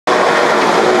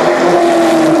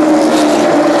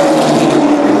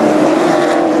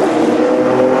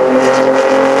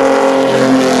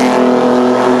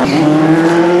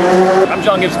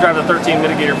Gibbs, driver the 13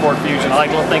 Mitigator Ford Fusion. I'd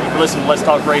like to thank you for listening to Let's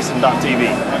Talk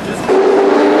Racing.tv.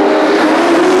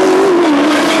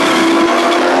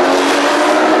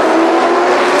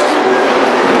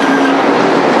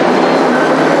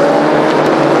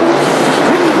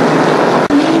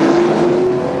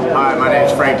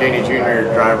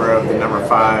 Jr., driver of the number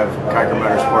 5 Kiker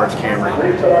Motorsports Camry.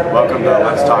 Welcome to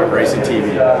Let's Talk Racing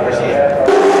TV.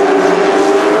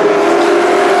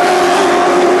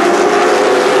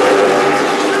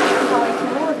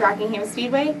 With Langley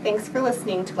Speedway. Thanks for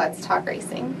listening to Let's Talk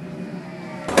Racing.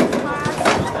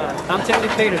 I'm Timothy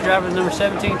Peters, driver of the number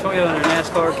 17 Toyota in the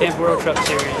NASCAR Camp World Truck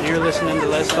Series, and you're listening to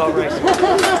Let's Talk Racing.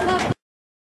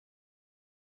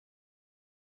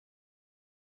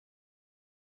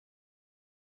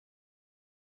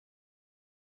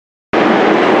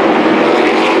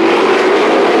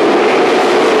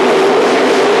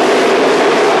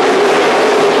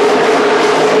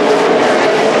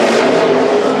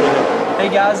 Hey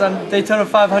guys, I'm Daytona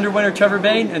 500 winner Trevor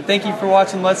Bain, and thank you for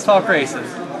watching Let's Talk Racing.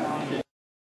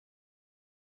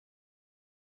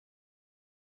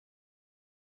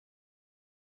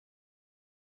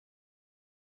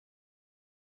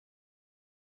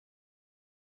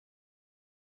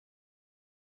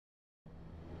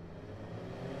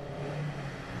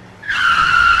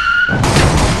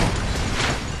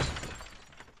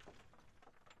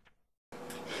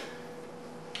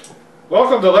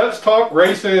 Welcome to Let's Talk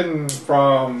Racing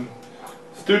from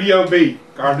Studio B,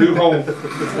 our new home.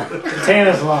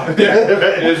 Tanner's line. Yeah,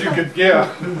 as you can, yeah.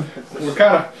 We're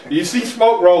kind of, you see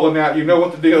smoke rolling out, you know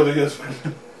what the deal is.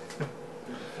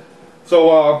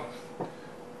 So,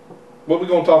 what are we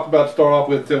going to talk about to start off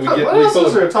with till we get... What else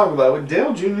was there to talk about?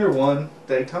 Dale Jr. won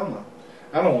Daytona.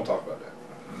 I don't want to talk about that.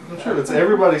 I'm sure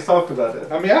everybody's talked about it.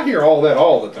 I mean, I hear all that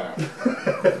all the time.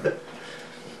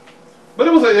 But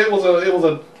it was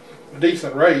a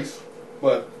decent race,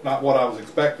 but not what I was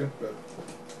expecting. But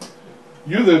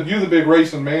you're the big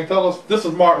racing man. Tell us. This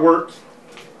is Mark Wertz.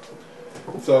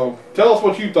 So tell us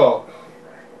what you thought.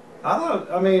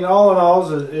 I mean, all in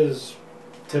all, is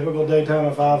typical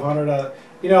Daytona 500.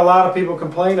 You know, a lot of people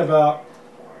complain about,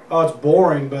 oh, it's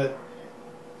boring, but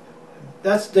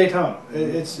that's Daytona.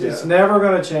 It's never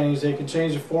going to change. They can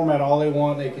change the format all they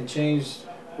want. They can change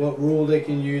what rule they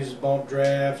can use, bump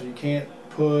drafts. You can't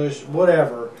push,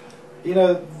 whatever. You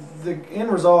know, the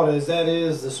end result is that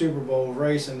is the Super Bowl of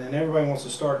racing, and everybody wants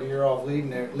to start the year off leaving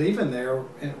there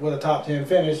with a top 10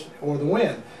 finish or the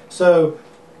win. So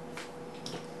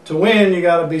to win, you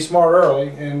got to be smart early,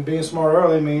 and being smart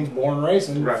early means boring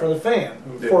racing for the fan.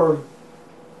 Yeah. For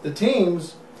the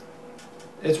teams,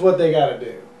 it's what they got to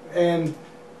do, and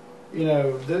you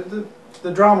know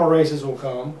the drama races will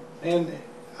come, and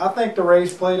I think the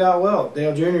race played out well.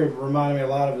 Dale Jr. reminded me a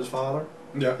lot of his father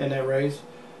in that race.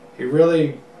 He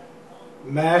really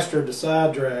mastered the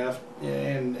side draft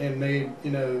and made, you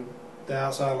know, the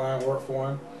outside line work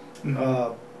for him.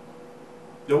 Mm-hmm.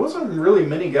 There wasn't really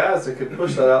many guys that could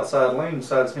push that outside lane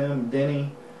besides him,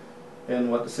 Denny,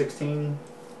 and what, the 16?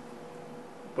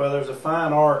 Well, there's a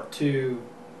fine art to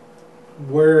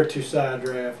where to side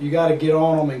draft. You got to get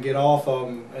on them and get off of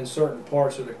them in certain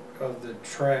parts of the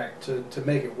track to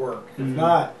make it work. Mm-hmm. If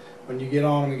not, when you get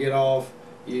on them and get off,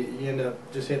 you end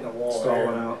up just hitting a wall.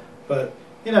 Stalling out. But,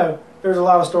 you know, there's a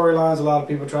lot of storylines, a lot of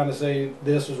people trying to say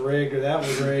this was rigged or that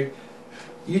was rigged.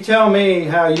 You tell me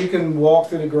how you can walk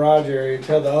through the garage area and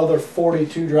tell the other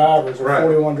 42 drivers or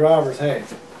 41 drivers, hey,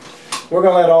 we're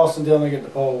going to let Austin Dillon get the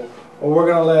pole, or we're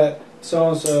going to let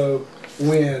so-and-so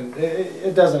win.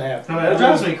 It doesn't happen. I mean, it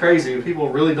drives me crazy. People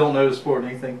really don't know the sport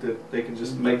and they think that they can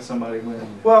just make somebody win.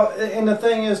 Well, and the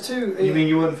thing is, too... You mean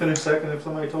you wouldn't finish second if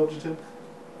somebody told you to?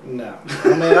 No. I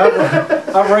mean,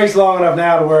 I've raced long enough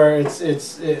now to where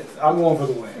I'm going for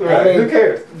the win. Right. I mean, who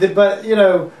cares? But, you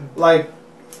know, like,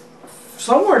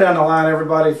 somewhere down the line,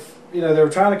 everybody, you know, they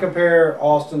were trying to compare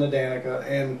Austin to Danica,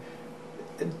 and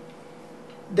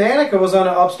Danica was on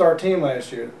an upstart team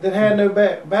last year that had no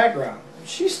background.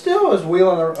 She still is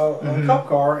wheeling a cup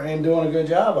car and doing a good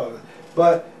job of it.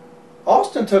 But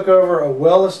Austin took over a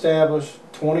well-established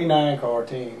 29-car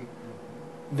team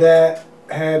that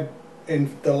had,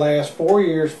 in the last 4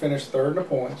 years, finished third in the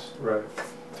points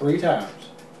 3 times.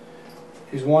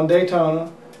 He's won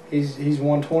Daytona. He's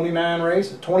won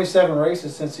 27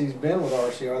 races since he's been with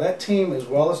RCR. That team is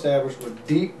well established with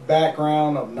deep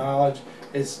background of knowledge.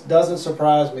 It doesn't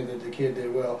surprise me that the kid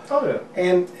did well. Oh yeah.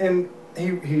 And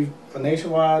he's a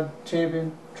nationwide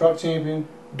champion, truck champion,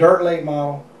 dirt late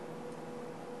model.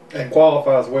 And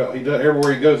qualifies well. He does,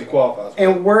 everywhere he goes, he qualifies.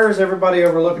 And where is everybody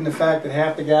overlooking the fact that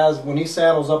half the guys, when he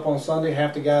saddles up on Sunday,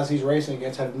 half the guys he's racing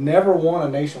against have never won a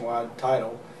nationwide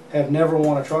title, have never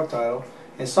won a truck title,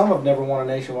 and some have never won a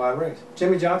nationwide race.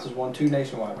 Jimmy Johnson's won 2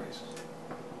 nationwide races.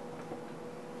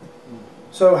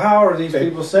 So how are these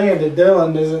people saying that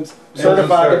Dylan isn't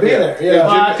certified to be there? Yeah. Well,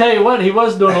 I tell you what, he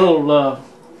was doing a little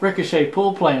ricochet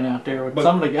pool playing out there with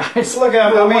some of the guys. Look,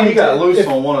 I mean, he got loose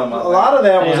on one of them. A lot of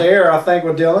that was air, I think,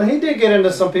 with Dylan. He did get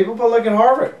into some people, but look at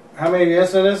Harvick. How many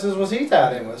incidences was he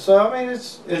tied in with? So I mean,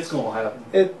 it's going to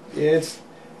happen.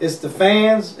 It's the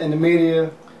fans and the media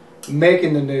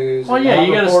making the news. Well, yeah,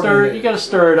 you got to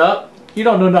stir it up. You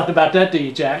don't know nothing about that, do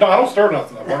you, Jack? No, I don't stir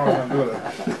nothing up. I don't want to do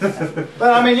that.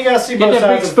 But I mean, you got to see Get both that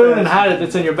big sides. spoon and hide it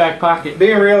that's in your back pocket.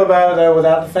 Being real about it, though,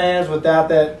 without the fans, without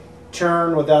that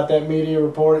churn, without that media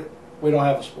report, we don't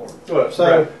have a sport.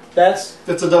 So that's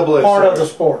it's a double-edged part sword. of the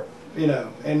sport, you know.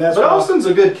 And that's. But Austin's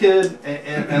a good kid,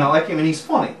 and I like him, and he's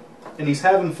funny, and he's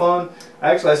having fun.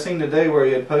 Actually, I seen today where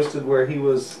he had posted where it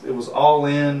was all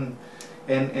in,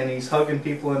 and he's hugging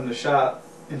people in the shop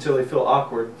until they feel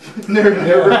awkward.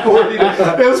 they're recording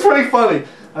it. It was pretty funny.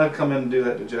 I'll come in and do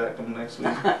that to Jack next week.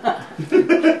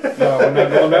 No, we're not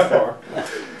going that far.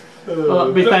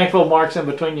 Well, be thankful Mark's in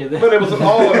between you then. But it was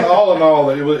all in all,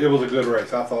 it was a good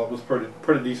race. I thought it was a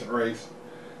pretty decent race,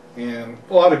 and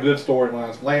a lot of good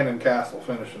storylines. Landon Castle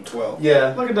finished in 12th.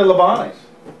 Yeah. Look at the Labanis.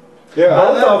 Yeah.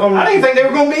 Both of them. I didn't think they were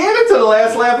going to be in it to the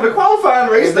last lap of the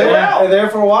qualifying race. They were out. And there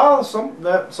for a while.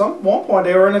 One point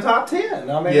they were in the top 10.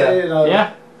 I mean, Yeah. you know.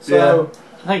 Yeah. So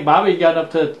I think Bobby got up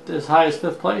to as high as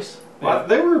 5th place. Well,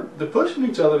 they're pushing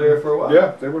each other there for a while.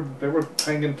 Yeah, they were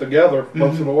hanging together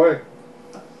most of the way.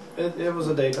 it was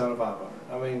a Daytona 500.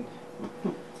 I mean,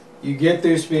 you get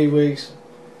through speed weeks.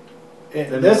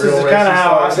 Then This the is real kind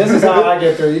of racing how starts. I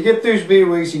get through. You get through speed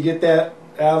weeks, you get that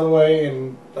out of the way,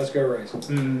 and let's go racing.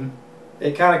 Mm-hmm.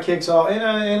 It kind of kicks off,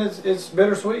 and it's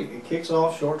bittersweet. It kicks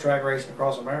off short track racing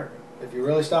across America. If you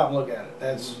really stop and look at it,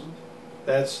 that's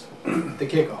the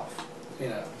kickoff. You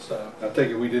know, so I take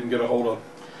it we didn't get a hold of.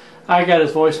 I got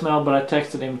his voicemail, but I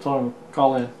texted him and told him to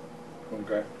call in.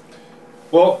 Okay.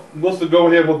 Well, let's go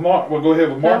ahead with Mark. We'll go ahead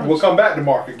with Mark. We'll come back to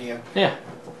Mark again. Yeah.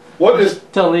 What is?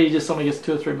 Tell Lee he just only gets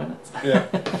 2 or 3 minutes. Yeah.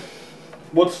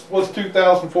 What's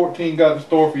 2014 got in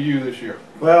store for you this year?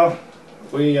 well,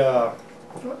 we Wait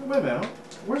a minute.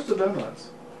 Where's the donuts?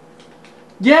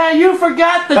 Yeah, you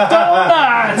forgot the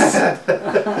donuts!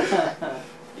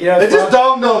 you know It it's just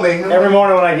fun. dawned on me. Every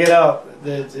morning when I get up,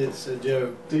 it's a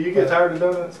joke. Do you get tired of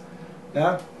donuts?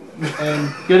 No,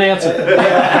 and Good answer.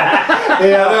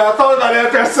 yeah. I thought about it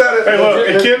after I said it. Hey, look,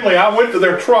 at Kinley, I went to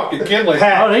their truck at Kinley,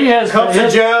 Oh, he has Cups of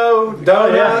Joe,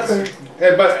 donuts.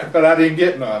 but I didn't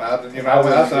get none. I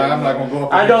said I'm not going to go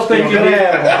up. I don't think you Still need.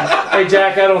 have Hey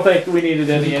Jack, I don't think we needed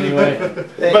any anyway.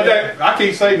 But I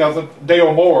can't say nothing.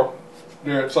 Dale Moore,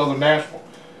 there at Southern Nashville,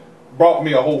 brought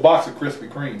me a whole box of Krispy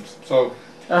Kremes. So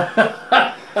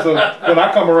when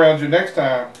I come around you next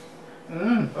time,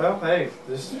 Well, hey,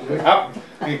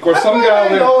 and of course some guy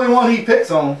the there, only one he picks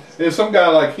on. there's some guy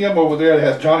like him over there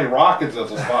that has Johnny Rockets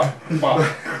as a spot. well,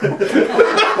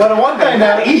 the one thing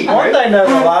that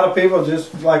a lot of people,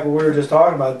 just like what we were just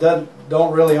talking about,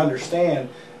 don't really understand.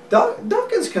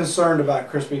 Duncan's concerned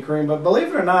about Krispy Kreme, but believe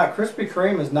it or not, Krispy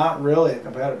Kreme is not really a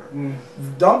competitor.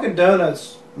 Dunkin'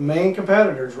 Donuts' main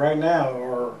competitors right now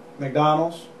are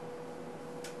McDonald's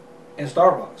and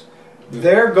Starbucks.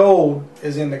 Their gold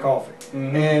is in the coffee,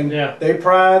 and they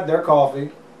pride their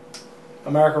coffee.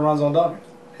 America runs on Dunkin'.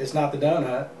 It's not the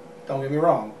donut. Don't get me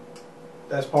wrong.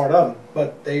 That's part of them,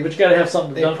 but you got to have something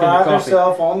to they dunk in the pride coffee.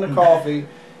 themselves on the coffee,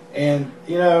 and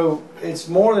you know it's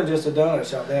more than just a donut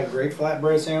shop. They have great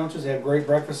flatbread sandwiches. They have great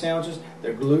breakfast sandwiches.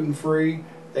 They're gluten free.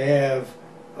 They have.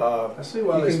 I see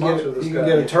why You they can sponsor this you guy. can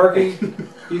get a turkey.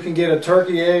 You can get a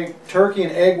turkey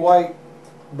and egg white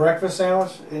breakfast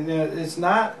sandwich, and it's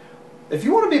not. If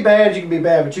you want to be bad, you can be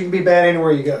bad, but you can be bad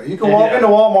anywhere you go. You can walk into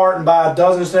Walmart and buy a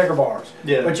dozen Snicker bars,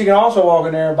 but you can also walk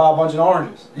in there and buy a bunch of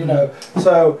oranges. You know,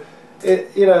 so they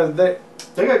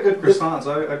got good croissants.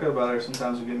 I go by there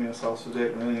sometimes and get me a sausage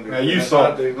egg. Now you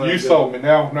sold me.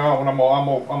 Now when I'm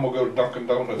gonna go to Dunkin'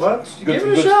 Donuts. Well, give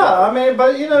it a shot. I mean,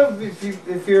 but you know,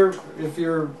 if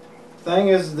your thing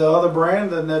is the other brand,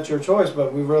 then that's your choice.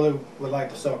 But we really would like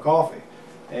to sell coffee,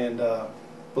 and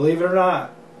believe it or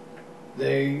not,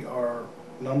 they are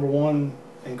 #1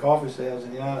 in coffee sales in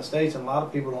the United States, and a lot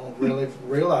of people don't really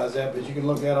realize that. But you can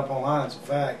look that up online; it's a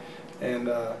fact. And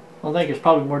I think it's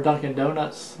probably more Dunkin'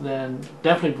 Donuts than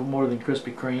definitely more than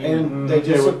Krispy Kreme. and they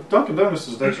just Dunkin' Donuts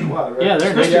is nationwide, right? Yeah,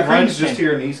 they're Krispy nationwide. Kreme's just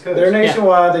here in the East Coast. they're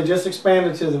nationwide. They just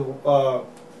expanded to the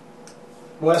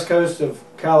west coast of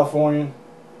California,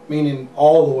 meaning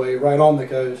all the way right on the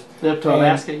coast. They up to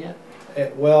Alaska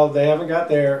yet? Well, they haven't got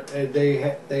there.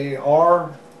 They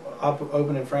are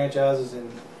opening franchises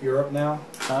Europe now,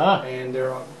 and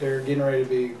they're getting ready to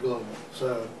be global.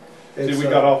 So. See, we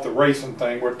got off the racing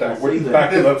thing. We're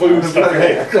back to the food stuff.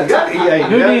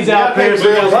 Who needs out there?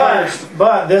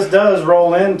 But this does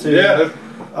roll into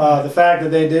the fact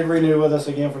that they did renew with us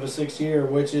again for the 6th year,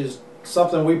 which is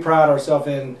something we pride ourselves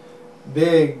in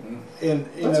big. In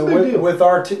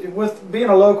with being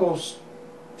a local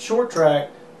short track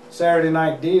Saturday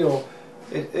night deal,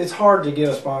 it's hard to get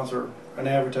a sponsor, an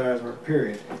advertiser,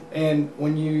 period. And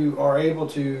when you are able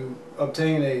to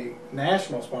obtain a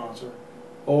national sponsor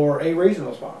or a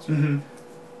regional sponsor,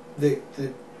 the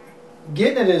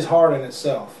getting it is hard in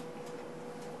itself.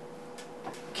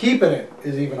 Keeping it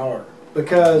is even harder,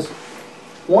 because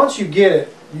once you get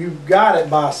it, you got it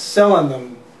by selling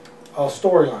them a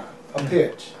storyline, a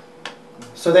pitch.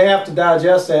 So they have to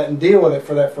digest that and deal with it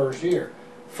for that first year.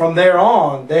 From there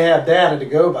on, they have data to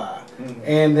go by,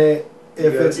 and if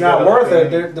it's not worth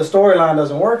it, the storyline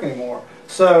doesn't work anymore.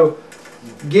 So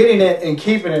getting it and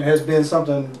keeping it has been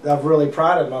something I've really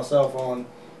prided myself on,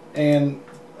 and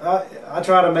I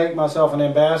try to make myself an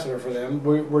ambassador for them.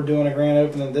 We're doing a grand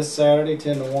opening this Saturday,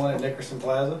 10 to 1 at Nickerson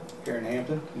Plaza here in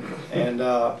Hampton, and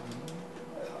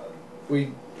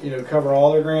we cover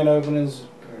all their grand openings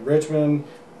in Richmond.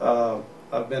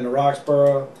 I've been to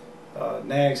Roxborough,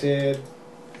 Nags Head,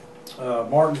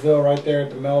 Martinsville, right there at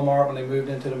the Melmart when they moved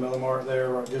into the Melmart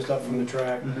there, just up from the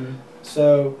track.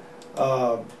 So.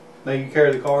 Now you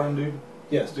carry the car and do?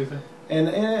 Yes. Do things?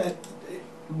 And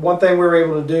one thing we were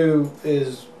able to do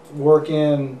is work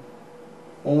in,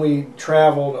 when we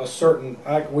traveled a certain,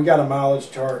 we got a mileage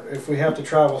chart. If we have to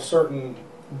travel a certain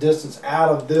distance out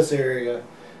of this area,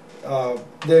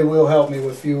 they will help me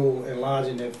with fuel and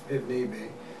lodging if need be.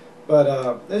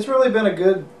 But it's really been a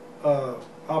good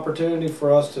opportunity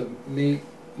for us to meet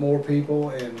more people,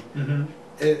 and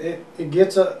it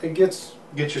gets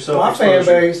yourself my exposure.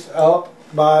 fan base up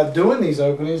by doing these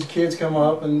openings. Kids come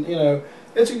up, and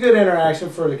it's a good interaction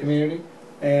for the community,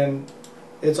 and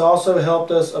it's also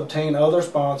helped us obtain other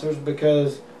sponsors,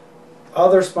 because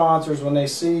other sponsors, when they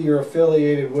see you're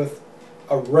affiliated with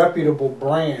a reputable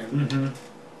brand,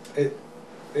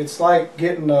 it's like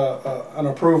getting an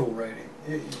approval rating.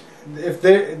 If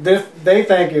they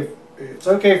think if it's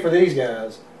okay for these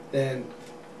guys, then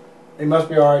it must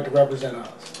be all right to represent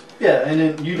us. Yeah, and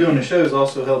then you doing the shows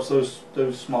also helps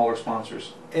those smaller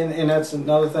sponsors. And that's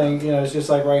another thing. It's just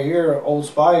like right here, Old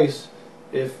Spice.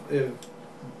 If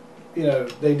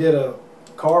they did a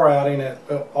car outing at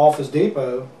Office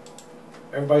Depot,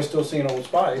 everybody's still seeing Old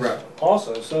Spice. Right.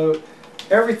 Also, so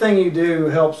everything you do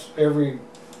helps every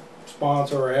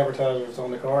sponsor or advertiser that's on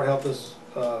the car. It helped us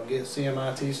get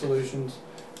CMIT Solutions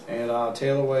and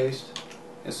Taylor Waste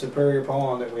and Superior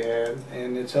Pond that we had,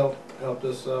 and it's helped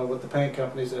us with the paint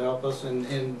companies that help us,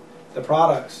 and the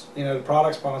products. The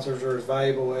product sponsors are as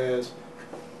valuable as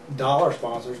dollar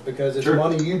sponsors, because it's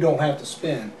money you don't have to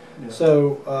spend. Yeah.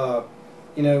 So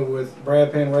with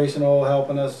Brad Penn Racing Oil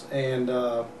helping us, and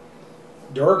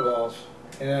Duragloss,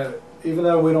 and even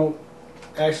though we don't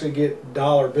actually get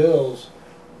dollar bills,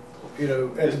 at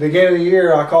the beginning of the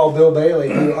year I called Bill Bailey,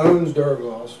 who owns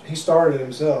Duragloss. He started it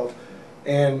himself,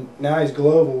 and now he's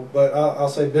global. But I'll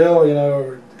say,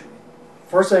 Bill,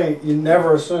 first thing, you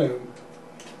never assume.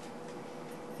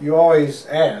 You always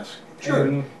ask.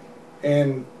 Sure.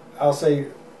 And I'll say,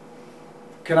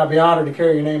 can I be honored to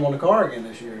carry your name on the car again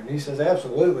this year? And he says,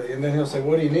 absolutely. And then he'll say,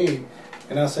 what do you need?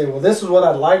 And I say, well, this is what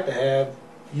I'd like to have.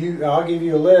 I'll give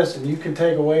you a list, and you can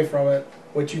take away from it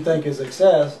what you think is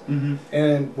excess.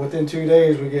 And within 2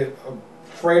 days, we get a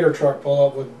freighter truck pull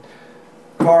up with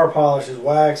car polishes,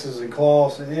 waxes, and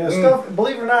cloths, and stuff.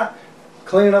 Believe it or not,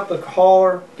 cleaning up the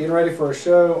hauler, getting ready for a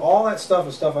show, all that stuff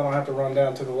is stuff I don't have to run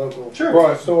down to the local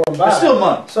store and buy. It's still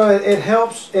money. So it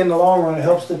helps in the long run. It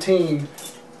helps the team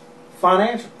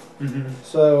financially.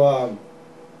 So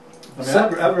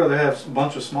I'd rather have a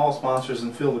bunch of small sponsors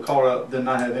and fill the car up than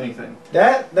not have anything.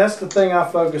 That's the thing I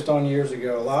focused on years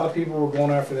ago. A lot of people were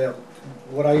going after that,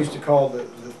 what I used to call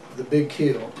the big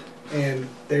kill, and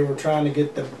they were trying to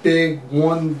get the big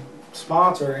one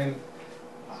sponsor. And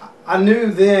I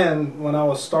knew then when I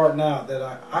was starting out that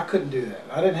I couldn't do that.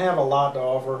 I didn't have a lot to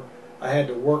offer. I had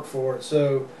to work for it.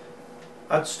 So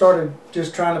I started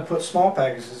just trying to put small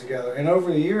packages together. And over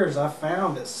the years, I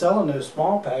found that selling those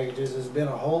small packages has been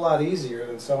a whole lot easier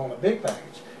than selling a big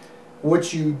package.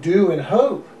 What you do and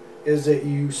hope is that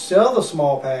you sell the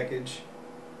small package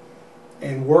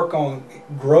and work on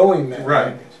growing that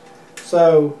package.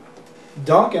 So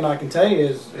Duncan, I can tell you,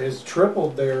 has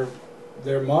tripled their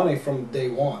money from day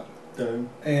one.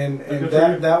 And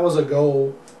that was a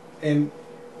goal. And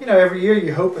every year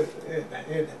you hope it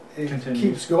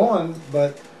keeps going,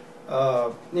 but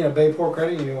you know, Bayport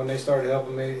Credit Union, when they started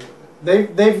helping me,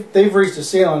 they've reached a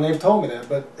ceiling. They've told me that,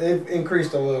 but they've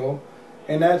increased a little,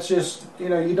 and that's just, you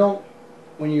know, you don't,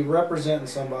 when you're representing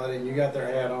somebody and you got their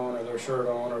hat on or their shirt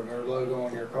on or their logo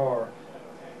on your car,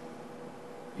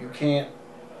 you can't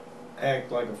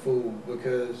act like a fool,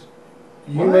 because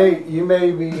you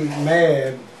may be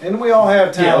mad, and we all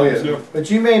have times, but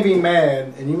you may be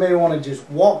mad and you may want to just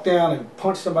walk down and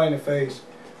punch somebody in the face.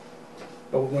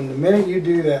 But when the minute you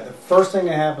do that, the first thing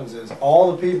that happens is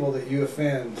all the people that you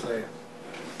offend say,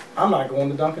 "I'm not going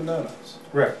to Dunkin' Donuts."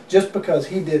 Right. Just because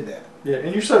he did that. Yeah,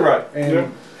 and you're so right.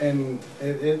 And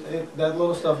that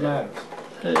little stuff matters.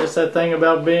 It's that thing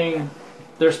about being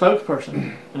their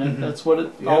spokesperson, and that's what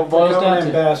it all boils become down an to.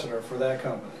 ambassador for that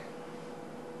company.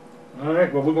 All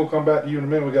right, well, we're going to come back to you in a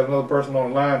minute. We got another person on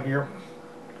the line here.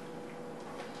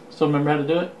 So remember how to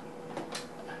do it?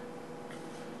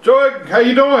 Joy, how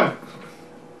you doing?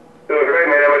 Doing great,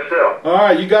 man. How about yourself? All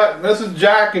right, this is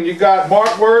Jack, and you got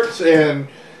Mark Wertz and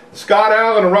Scott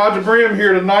Allen and Roger Brehm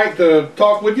here tonight to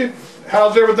talk with you.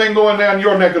 How's everything going down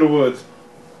your neck of the woods?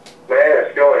 Man,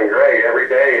 it's going great. Every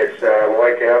day it's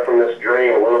waking up from this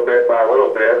dream a little bit by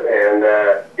little bit and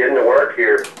getting to work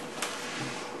here.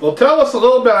 Well, tell us a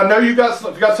little bit. I know you got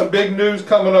some big news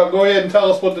coming up. Go ahead and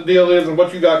tell us what the deal is and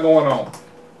what you got going on.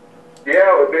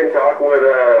 Yeah, we've been talking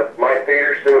with Mike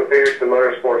Peterson with Peterson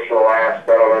Motorsports for the last,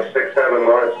 I don't know, 6-7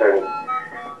 months, and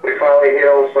we finally hit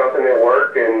on something that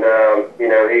worked, and you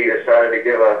know, he decided to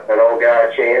give an old guy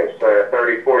a chance,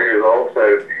 34 years old,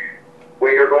 so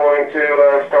we are going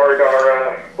to start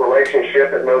our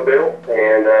relationship at Mobile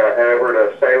and head over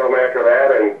to Salem after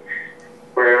that, and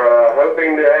we're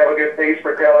hoping to have a good piece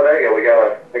for Talladega. We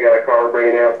got a car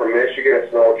bringing out from Michigan.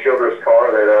 It's an old children's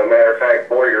car that, matter of fact,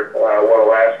 Boyer won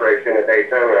a last race in at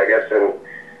Daytona. I guess in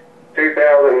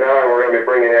 2009 we're going to be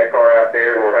bringing that car out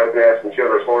there, and we're hoping to have some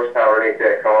children's horsepower underneath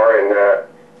that car and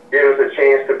give us a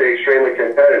chance to be extremely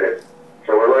competitive.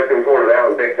 So we're looking forward to that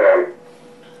one big time.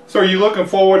 So are you looking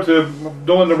forward to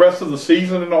doing the rest of the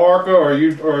season in the ARCA, or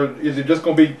is it just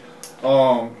going to be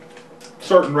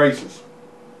certain races?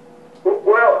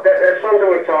 Well, that's something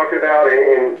we've talked about,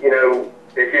 and you know,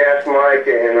 if you ask Mike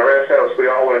and the rest of us, we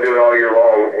all want to do it all year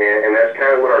long, and that's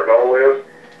kind of what our goal is.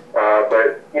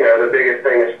 But you know, the biggest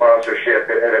thing is sponsorship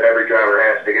that every driver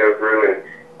has to go through,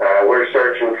 and we're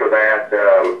searching for that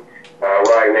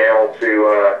right now to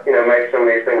you know, make some of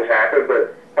these things happen.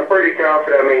 But I'm pretty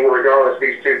confident. I mean, regardless,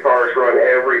 these two cars run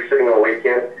every single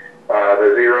weekend,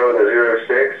 the 0 and the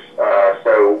 06.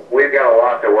 So we've got a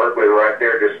lot to work with right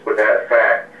there, just with that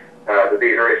fact. That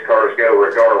these race cars go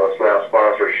regardless without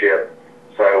sponsorship.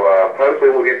 So hopefully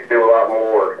we'll get to do a lot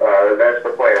more. That's the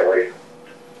plan at least.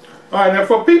 All right, now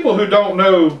for people who don't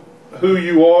know who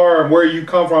you are and where you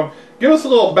come from, give us a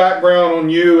little background on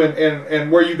you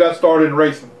and where you got started in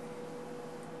racing.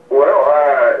 Well,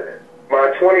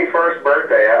 my 21st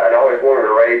birthday, I'd always wanted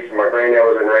to race. My granddad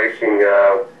was in racing.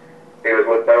 He was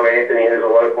with Bo Anthony, who's a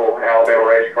local Alabama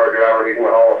race car driver. He's in the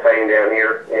Hall of Fame down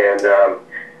here. And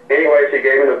anyways, he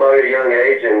gave me the bug at a young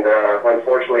age, and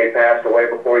unfortunately he passed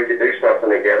away before we could do something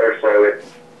together, so it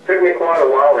took me quite a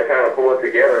while to kind of pull it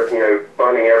together, you know,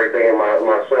 funding everything in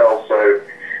myself. So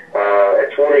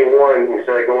at 21,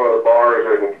 instead of going to the bars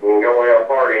and going out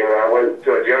partying, I went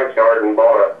to a junkyard and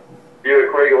bought a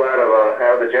Buick Regal out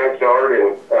of the junkyard,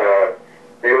 and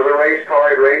it was a race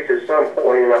car I'd raced at some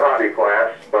point in the hobby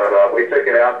class, but we took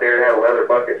it out there and had a leather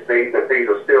bucket seat, and the piece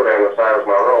was still down the size of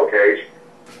my roll cage.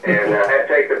 And I had to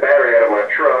take the battery out of my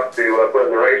truck to put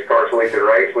in the race car so we could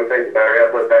race. We take the battery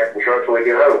out, put it back in the truck so we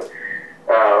get home.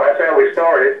 That's how we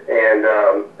started, and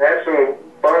had some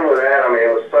fun with that. I mean,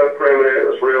 it was so primitive. It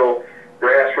was real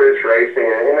grassroots racing,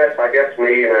 and that's, I guess,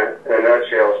 me in a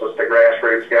nutshell. It's just a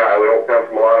grassroots guy. We don't come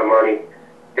from a lot of money.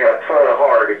 Got a ton of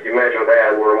heart. If you measure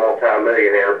that, we're a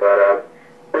multi-millionaire. But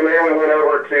from there, we went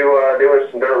over to doing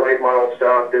some dirt late model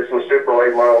stuff, did some super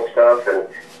late model stuff, and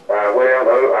went out.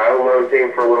 I owned my own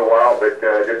team for a little while, but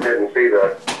just didn't see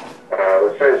the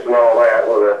sense and all that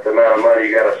with the amount of money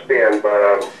you got to spend.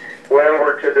 But went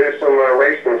over to do some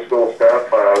racing school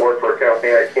stuff. Worked for a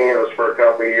company out of Kansas for a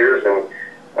couple of years, and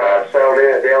settled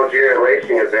in at Dale Jarrett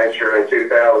Racing Adventure in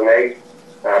 2008.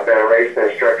 I've been a racing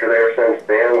instructor there since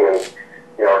then, and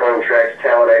you know, our home track's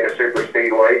Talladega Super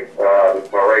Speedway.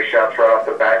 Our race shop's right off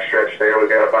the backstretch there. We've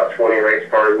got about 20 race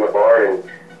cars in the barn, and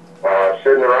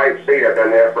sit in the right seat. I've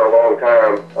been there for a long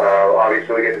time.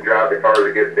 Obviously, we get to drive the cars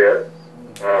a good bit.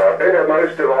 I've been at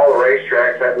most of all the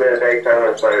racetracks. I've been at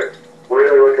Daytona, so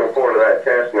really looking forward to that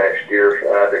test next year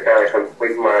to kind of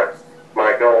complete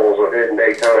my goals of hitting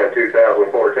Daytona in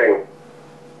 2014.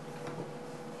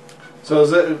 So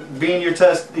is it being your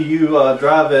test? You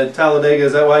drive at Talladega.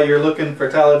 Is that why you're looking for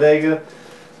Talladega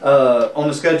on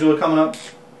the schedule coming up?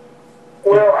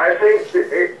 Well, I think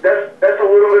that's a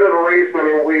little bit of a reason. I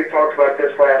mean, we talked about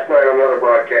this last night on another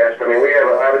broadcast. I mean, I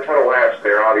have a ton of laps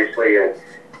there, obviously, and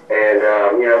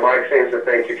you know, Mike seems to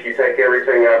think if you take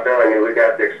everything I've done, we've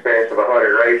got the experience of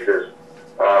 100 races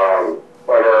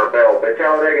under our belt. But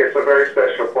Talladega is a very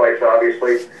special place,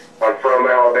 obviously. I'm from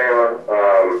Alabama.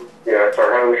 You know, it's our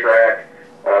home track.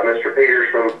 Mr.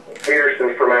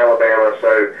 Peterson's from Alabama,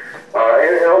 so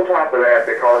and on top of that,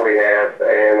 the car we have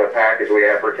and the package we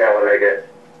have for Talladega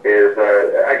is,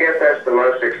 I guess that's the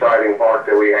most exciting part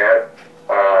that we have.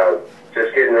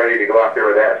 Just getting ready to go out there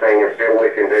with that thing and see what we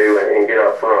can do and get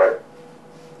up front.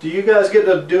 Do you guys get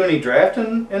to do any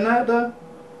drafting in that, though?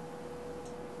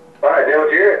 All right, Dale,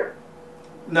 Jared.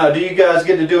 No, do you guys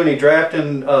get to do any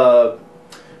drafting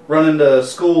running to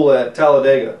school at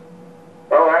Talladega?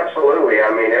 Oh, absolutely. I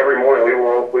mean, every morning we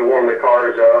warm the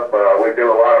cars up. We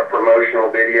do a lot of promotional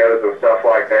videos and stuff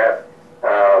like that.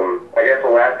 I guess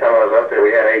the last time I was up there,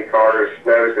 we had 8 cars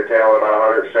nose to tail at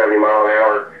about 170 mile an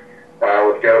hour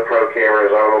with GoPro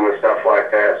cameras on them and stuff like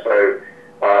that. So,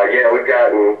 yeah, we've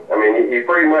gotten, I mean, you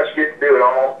pretty much get to do it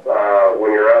all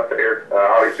when you're up there.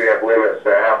 Obviously, we have limits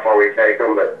to how far we take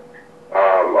them, but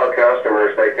our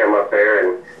customers, they come up there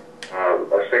and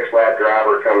a 6-lap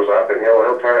driver comes up and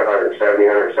he'll turn 170,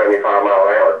 175 mile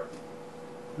an hour.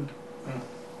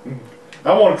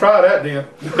 I want to try that then.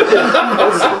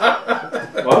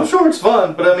 Well, I'm sure it's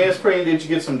fun, but I mean, it's pretty neat to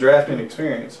get some drafting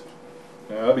experience.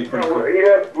 Yeah, that'd be pretty cool. You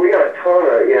know, we got a ton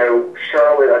of, you know,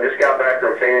 Charlotte, I just got back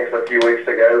from Phoenix a few weeks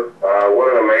ago.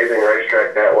 What an amazing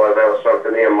racetrack that was. That was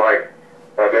something me and Mike,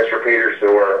 Mr.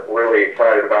 Peterson, were really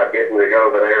excited about getting to go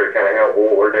over there to kind of help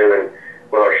what we're doing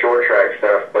with our short track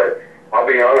stuff. But I'll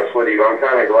be honest with you, I'm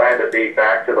kind of glad to be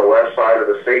back to the left side of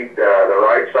the seat. The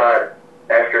right side,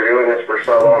 after doing this for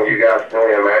so long, you guys can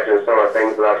only imagine some of the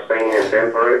things that I've seen and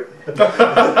been through.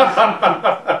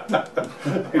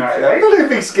 I thought it'd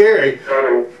be scary.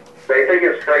 They think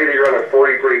it's crazy running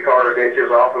 43 cars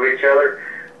inches off of each other.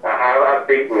 I've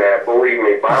beaten that, believe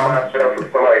me, by myself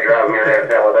with somebody driving me around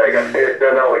Talladega. It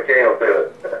doesn't only count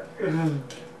to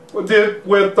it.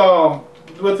 Well,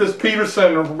 with this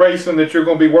Peterson racing that you're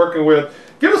going to be working with,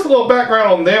 give us a little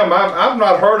background on them. I've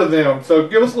not heard of them, so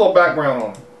give us a little background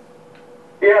on them.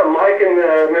 Yeah, Mike and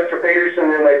Mr.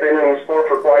 Peterson, and they've been in the sport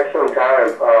for quite some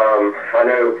time. I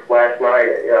know last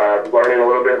night, learning a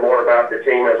little bit more about the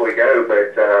team as we go,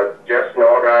 but Justin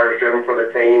Allgaier is driven for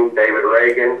the team, David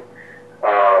Reagan.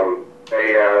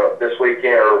 This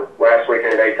weekend, or last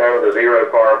weekend in Daytona, the 0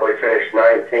 car, I believe, finished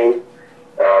 19th.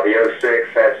 The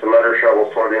 06 had some other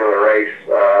troubles toward the end of the race.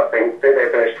 I think they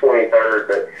finished 23rd,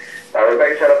 but they're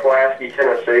based out of Pulaski,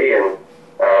 Tennessee, and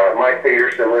Mike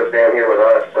Peterson lives down here with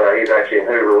us. He's actually in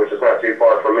Hoover, which is not too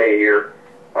far from me here.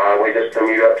 We just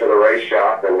commute up to the race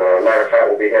shop, and matter of fact,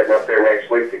 we'll be heading up there next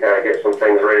week to kind of get some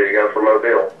things ready to go for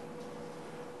Mobile.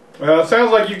 Well, it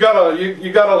sounds like you got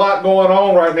a lot going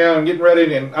on right now and getting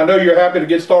ready, and I know you're happy to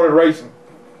get started racing.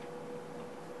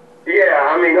 Yeah,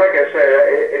 I mean, like I said,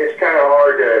 it's kind of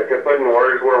hard to put in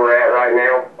words where we're at right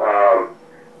now.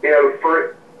 You know,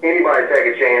 for anybody to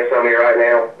take a chance on me right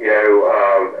now, you know,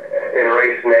 in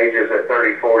racing ages at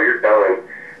 34, you're done.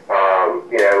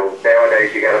 You know,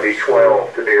 nowadays you got to be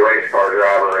 12 to be a race car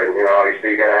driver, and you know,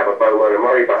 obviously you got to have a boatload of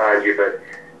money behind you. But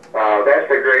that's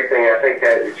the great thing. I think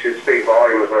that it should speak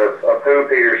volumes of who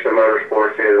Peterson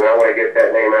Motorsports is, and I want to get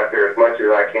that name out there as much as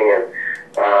I can.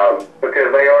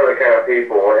 Because they are the kind of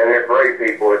people, and they're great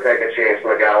people, to take a chance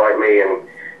on a guy like me and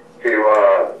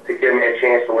to give me a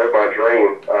chance to live my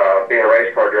dream, being a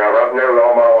race car driver. I've known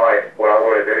all my life what I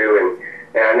want to do, and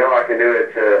I know I can do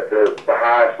it to the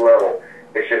highest level.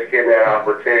 It's just getting that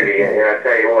opportunity, and I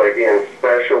tell you what, again,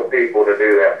 special people to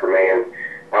do that for me, and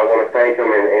I want to thank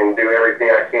them and do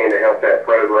everything I can to help that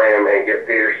program and get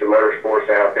Peterson Motorsports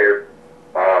out there.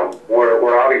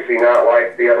 We're obviously not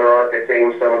like the other ARCA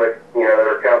teams, some of the, you know, that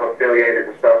are kind of affiliated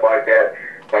and stuff like that.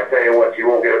 I tell you what, you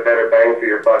won't get a better bang for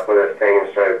your buck with this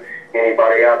team. So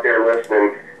anybody out there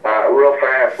listening, real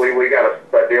fast, we got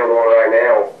a deal going right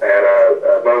now at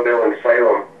Mobile in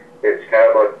Salem. It's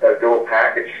kind of a dual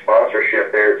package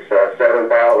sponsorship there. It's $7,000.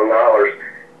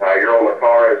 You're on the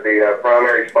car as the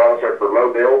primary sponsor for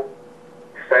Mobile,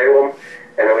 Salem.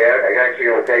 And then I'm actually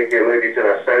going to take you and move you to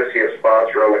an associate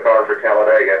sponsor on the car for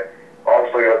Talladega.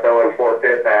 Also going to throw in 4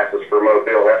 pit passes for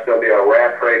Mobile. That's going to be a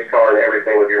wrapped race car and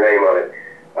everything with your name on it.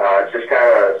 It's just kind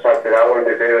of something I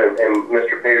wanted to do, and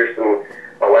Mr. Peterson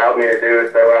allowed me to do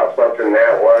it, throw out something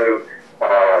that low,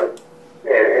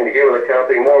 and to give the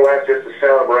company more or less just to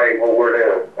celebrate what we're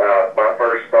doing. My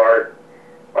first start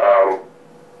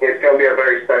going to be a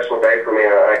very special day for me,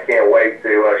 and I can't wait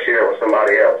to share it with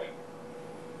somebody else.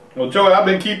 Well, Joey, I've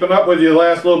been keeping up with you the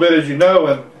last little bit, as you know,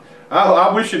 and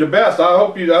I wish you the best. I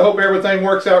hope everything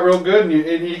works out real good,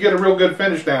 and you get a real good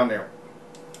finish down there.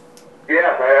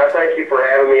 Yeah, I thank you for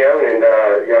having me on, and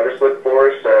just look for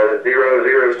us,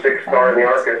 006 car in the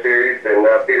ARCA series, and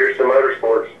Peterson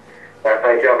Motorsports.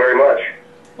 Thank y'all very much.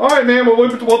 All right, man. Well,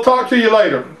 we'll talk to you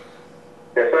later.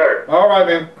 Yes, sir. All right,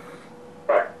 man.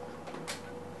 Bye.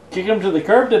 Kick him to the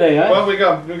curb today, huh? Well, we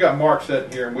got Mark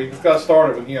sitting here, and we got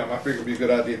started with him. I figured it'd be a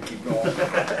good idea to keep going.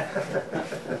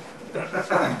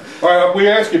 All right, we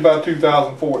asked you about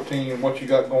 2014 and what you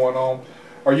got going on.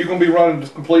 Are you going to be running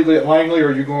just completely at Langley, or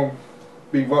are you going to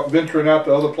be venturing out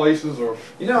to other places? Or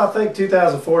I think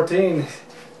 2014,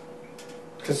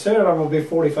 considering I'm going to be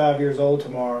 45 years old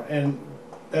tomorrow, and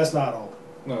that's not old.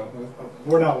 No.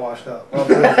 We're not washed up.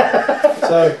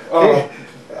 So,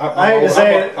 I hate to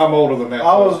say it. I'm older than that.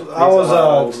 I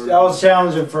was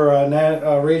challenging for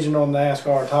regional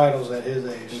NASCAR titles at his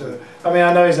age. So I mean,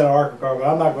 I know he's an ARCA car, but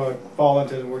I'm not going to fall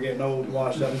into we're getting old and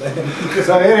washed up.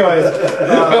 So, anyways, I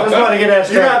just want to get that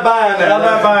straight. You're not buying that. I'm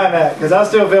not buying that because I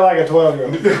still feel like a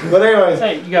 12-year-old. But anyways,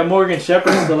 Hey, you got Morgan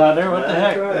Shepherd still out there. What the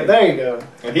heck? there you go.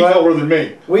 And he's older than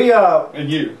me. And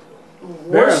you.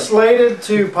 We're slated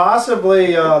to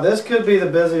possibly. This could be the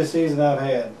busiest season I've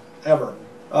had ever.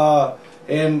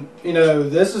 And,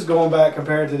 this is going back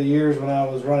compared to the years when I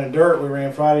was running dirt. We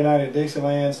ran Friday night at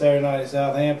Dixieland, Saturday night at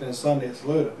Southampton, and Sunday at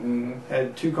Saluda.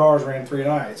 Had 2 cars, ran 3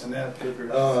 nights. And that,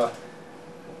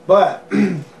 but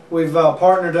we've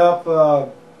partnered up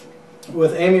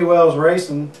with Amy Wells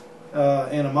Racing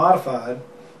in a modified,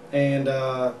 and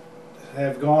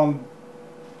have gone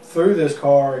through this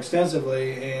car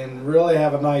extensively and really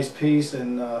have a nice piece,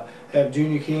 and have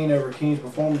Junior Keene over at Keene's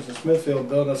Performance in Smithfield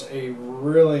build us a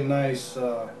really nice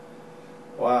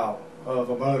wow of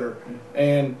a motor.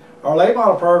 And our late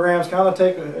model programs kind of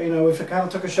take, we've kind of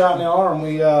took a shot in the arm.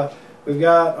 We've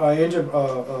got our engine,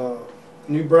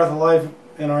 new breath of life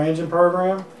in our engine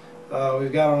program.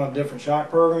 We've got on a different shock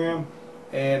program,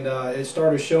 and it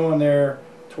started showing there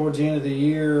towards the end of the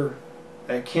year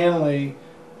at Kenley.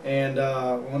 And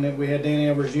when we had Danny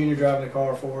Edwards Jr. driving the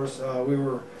car for us, we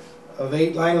were of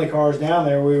 8 Langley cars down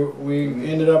there. We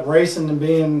ended up racing and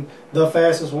being the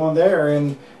fastest one there,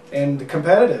 and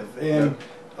competitive. And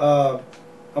I'm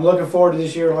looking forward to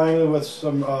this year at Langley with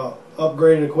some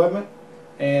upgraded equipment,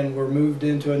 and we're moved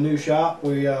into a new shop.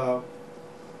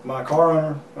 My car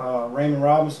owner Raymond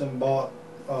Robinson bought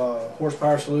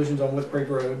Horsepower Solutions on With Creek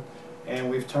Road. And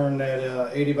we've turned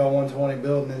that 80 by 120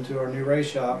 building into our new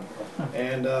race shop,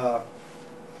 and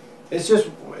it's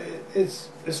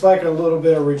like a little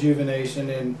bit of rejuvenation,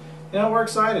 and we're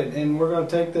excited, and we're going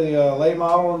to take the late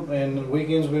model, and the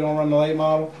weekends we don't run the late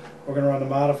model, we're going to run the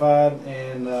modified,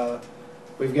 and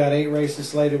we've got 8 races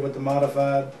slated with the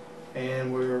modified,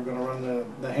 and we're going to run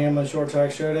the Hamlin Short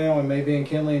Track Showdown. We may be in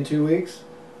Kenley in 2 weeks,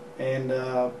 and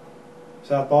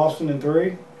South Boston in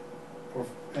 3.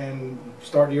 And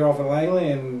start the year off at Langley,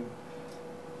 and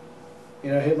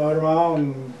hit Motor Mile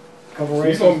and a couple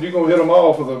races. You're gonna hit them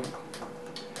all for the.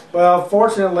 Well,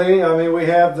 fortunately, I mean, we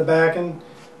have the backing,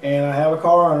 and I have a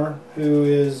car owner who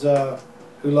is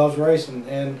who loves racing,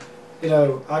 and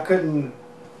I can't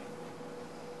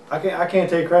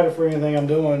take credit for anything I'm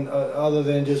doing other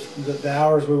than just the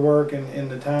hours we work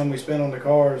and the time we spend on the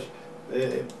cars.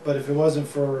 But if it wasn't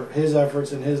for his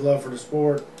efforts and his love for the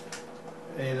sport,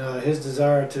 and his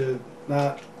desire to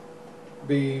not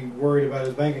be worried about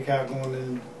his bank account going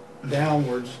in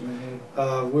downwards,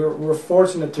 we're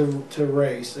fortunate to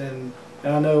race, and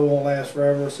I know it won't last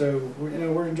forever. So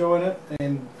we're enjoying it.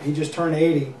 And he just turned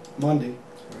 80 Monday,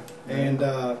 and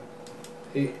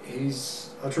he's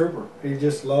a trooper. He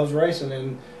just loves racing,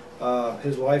 and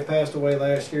his wife passed away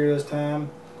last year this time,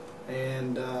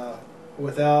 and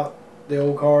without the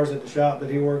old cars at the shop that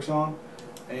he works on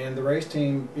and the race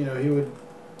team, he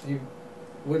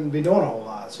wouldn't be doing a whole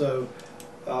lot. So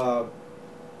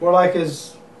we're like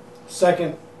his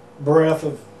second breath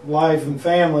of life and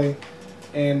family,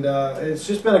 and it's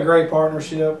just been a great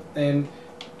partnership. And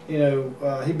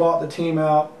he bought the team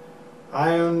out.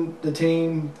 I owned the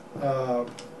team, and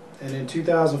in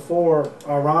 2004,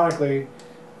 ironically,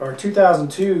 or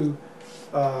 2002,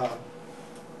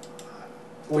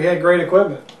 we had great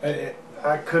equipment.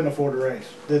 I couldn't afford to race.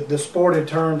 The sport had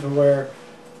turned to where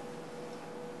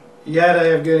you had to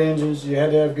have good engines, you had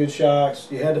to have good shocks,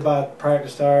 you had to buy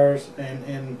practice tires,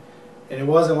 and it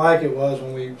wasn't like it was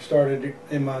when we started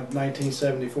in my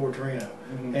 1974 Torino.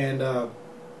 And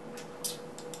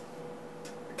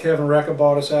Kevin Recca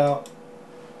bought us out.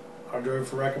 I drove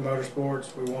for Recca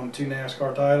Motorsports. We won 2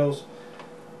 NASCAR titles,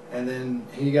 And then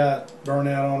he got burned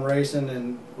out on racing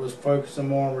and was focusing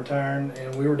more on retiring,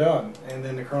 and we were done. And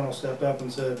then the colonel stepped up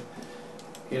and said,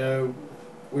 you know,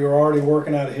 we were already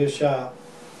working out of his shop,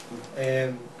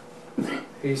 and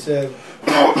he said,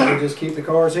 we'll just keep the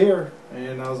cars here.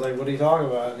 And I was like, what are you talking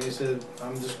about? And he said,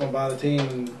 I'm just going to buy the team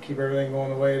and keep everything going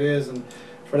the way it is. And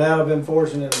for that, I've been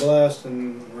fortunate and blessed,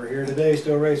 and we're here today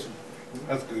still racing.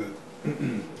 That's good.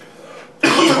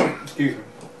 Excuse me.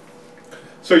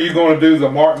 So you're going to do the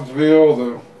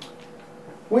Martinsville,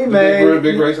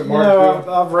 big race at Martinsville?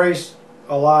 I've raced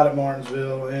a lot at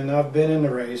Martinsville, and I've been in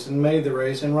the race and made the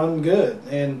race and run good.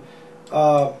 And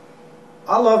I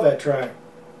love that track,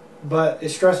 but it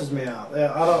stresses me out.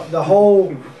 The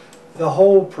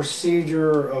whole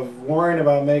procedure of worrying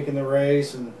about making the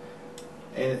race and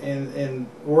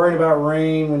worrying about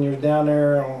rain when you're down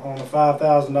there on a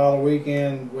 $5,000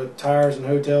 weekend with tires and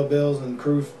hotel bills and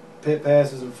crew pit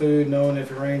passes and food, knowing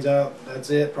if it rains out, that's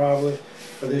it probably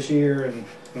for this year. And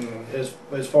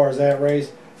as far as that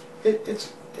race,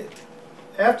 it's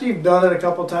after you've done it a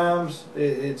couple times,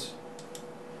 you've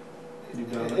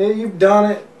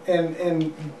done it,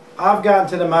 and I've gotten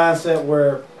to the mindset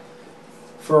where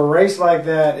for a race like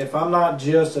that, if I'm not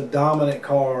just a dominant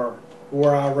car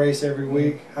where I race every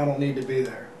week, I don't need to be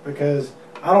there, because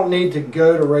I don't need to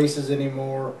go to races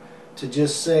anymore to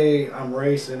just say I'm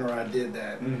racing or I did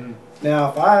that. Now,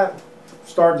 if I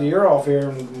start the year off here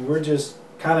and we're just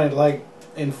kind of like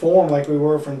informed like we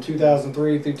were from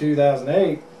 2003 through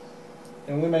 2008,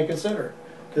 and we may consider it,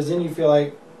 because then you feel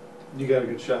like you got a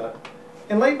good shot.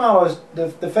 And late model is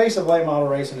the face of late model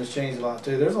racing has changed a lot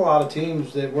too. There's a lot of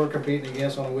teams that we're competing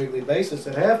against on a weekly basis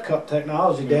that have cup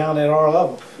technology down at our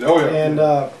level. Oh yeah. And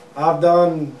I've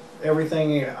done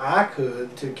everything I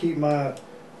could to keep my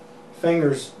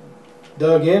fingers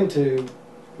dug into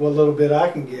what little bit I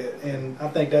can get, and I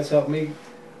think that's helped me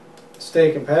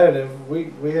stay competitive.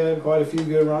 We had quite a few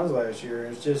good runs last year.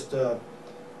 It's just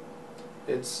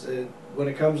when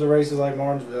it comes to races like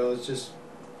Martinsville, it's just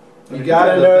you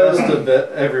gotta know the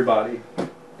best of everybody.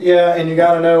 Yeah, and you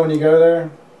gotta know when you go there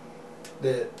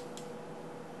that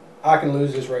I can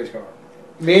lose this race car.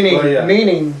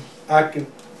 Meaning I can.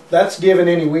 That's given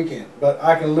any weekend, but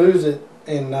I can lose it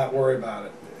and not worry about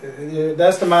it.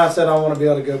 That's the mindset I want to be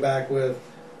able to go back with.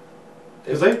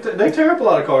 Because they tear up a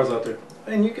lot of cars out there.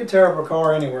 And you could tear up a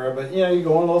car anywhere, but you know, you're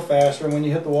going a little faster, and when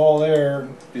you hit the wall there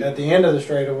at the end of the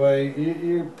straightaway,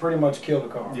 you pretty much killed the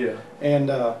car. Yeah. And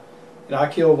I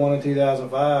killed one in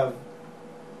 2005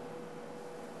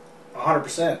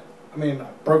 100%. I mean, I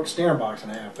broke the steering box in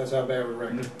half. That's how bad we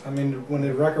wrecked it. I mean, when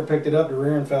the wrecker picked it up, the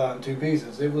rear end fell out in two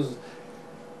pieces. It was,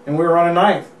 and we were running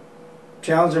ninth,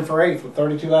 challenging for eighth with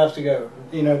 32 laps to go.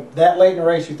 You know, that late in the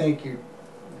race, you think you're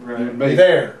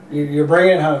there. You're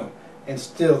bringing it home, and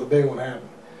still the big one happened.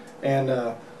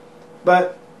 And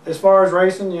but as far as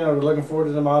racing, you know, we're looking forward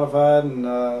to the modified, and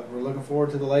we're looking forward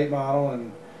to the late model,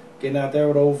 and getting out there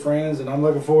with old friends. And I'm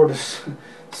looking forward to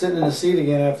sitting in the seat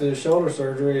again after the shoulder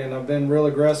surgery. And I've been real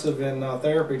aggressive in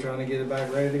therapy, trying to get it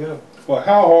back ready to go. Well,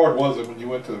 how hard was it when you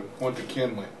went to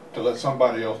Kinley to let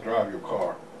somebody else drive your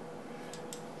car?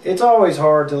 It's always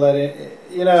hard to let it.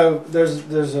 You know,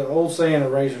 there's an old saying that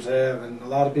racers have, and a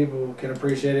lot of people can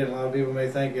appreciate it. And a lot of people may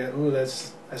think, "Ooh,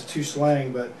 that's too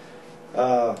slang," but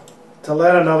to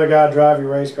let another guy drive your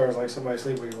race car is like somebody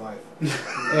sleep with your wife,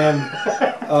 and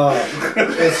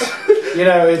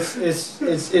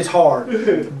it's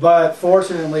hard. But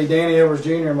fortunately, Danny Edwards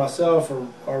Jr. and myself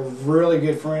are really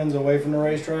good friends away from the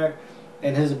racetrack,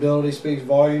 and his ability speaks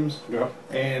volumes. Yeah.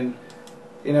 And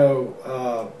you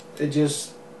know, it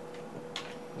just.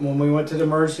 When we went to the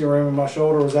emergency room and my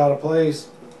shoulder was out of place,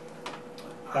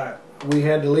 we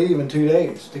had to leave in 2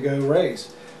 days to go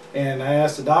race. And I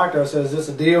asked the doctor, I said, is this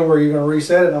a deal where you're going to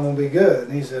reset it and I'm going to be good?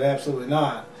 And he said, absolutely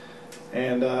not.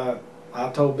 And I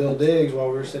told Bill Diggs while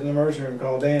we were sitting in the emergency room,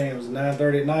 called Danny, it was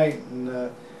 9:30 at night,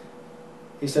 and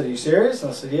he said, are you serious?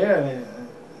 And I said, yeah. And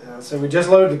I said, we just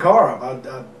loaded the car up.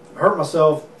 I hurt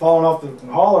myself falling off the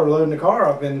hauler loading the car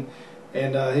up. And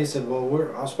he said, well,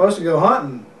 I was supposed to go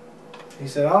hunting. He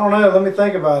said, I don't know, let me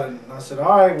think about it. And I said,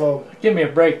 all right, well. Give me a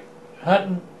break.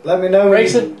 Hunting. Let me know.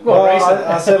 Racing. Well,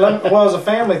 I said, well, it was a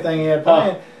family thing he had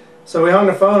planned. So we hung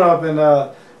the phone up, and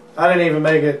I didn't even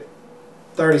make it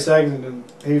 30 seconds, and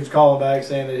he was calling back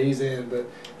saying that he's in. But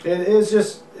it's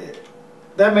just,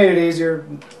 that made it easier,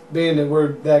 being that we're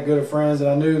that good of friends, and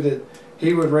I knew that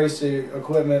he would race the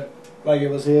equipment like it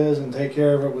was his and take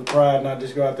care of it with pride, not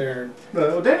just go out there and.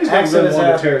 Well, Danny's not really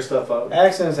one to tear stuff up.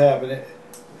 Accidents happen.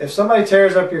 If somebody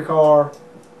tears up your car,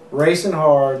 racing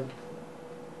hard,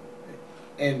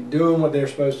 and doing what they're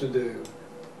supposed to do,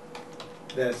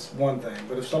 that's one thing.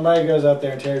 But if somebody goes out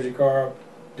there and tears your car up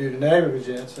due to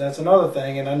negligence, that's another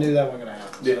thing, and I knew that wasn't going to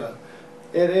happen. Yeah.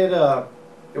 So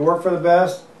it worked for the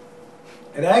best.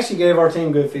 It actually gave our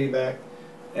team good feedback,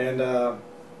 and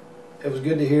it was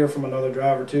good to hear from another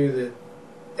driver too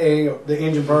that the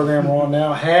engine program we're on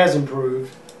now has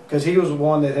improved, because he was the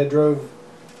one that had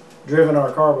driven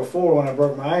our car before when I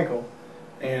broke my ankle,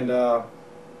 and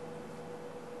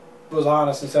was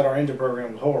honest and said our engine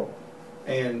program was horrible,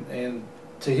 and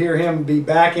to hear him be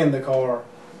back in the car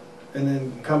and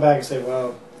then come back and say,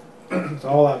 well, it's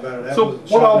all that better. That So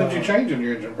was what all shocking. did you change in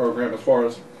your engine program as far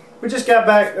as? We just got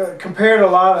back, compared a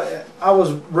lot. I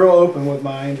was real open with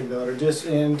my engine builder,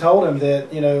 and told him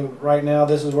that, you know, right now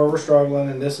this is where we're struggling,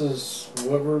 and this is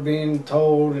what we're being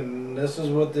told, and this is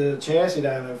what the chassis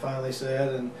dyno finally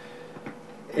said, and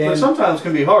But sometimes it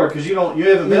can be hard because you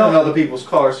haven't been in other people's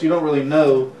cars, so you don't really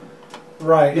know.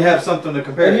 Right. You have something to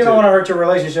compare and you to. don't want to hurt your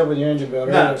relationship with your engine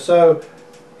builder. No. Either. So,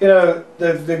 you know,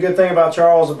 the good thing about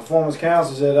Charles at Performance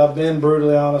Counts is that I've been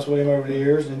brutally honest with him over the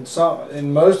years,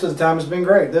 and most of the time it's been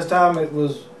great. This time it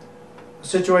was a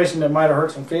situation that might have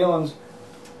hurt some feelings.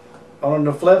 On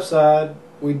the flip side,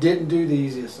 we didn't do the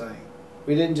easiest thing.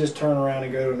 We didn't just turn around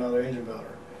and go to another engine builder.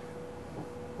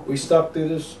 We stuck through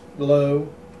this low.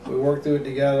 We worked through it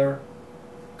together.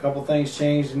 A couple things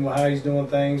changed in how he's doing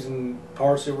things and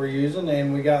parts that we're using,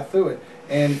 and we got through it.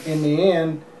 And in the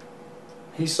end,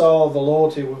 he saw the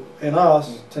loyalty in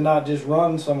us to not just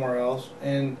run somewhere else,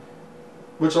 and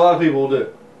which a lot of people will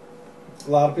do. A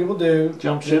lot of people do.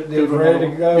 Jump ship. They're ready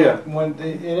to go. Yeah. When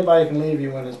anybody can leave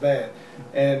you when it's bad,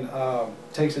 and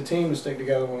takes a team to stick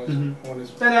together when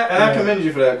it's. And I commend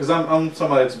you for that, because I'm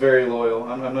somebody that's very loyal.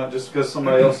 I'm not just because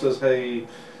somebody else says, hey,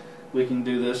 we can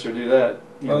do this or do that.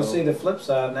 Well, see, the flip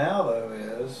side now, though,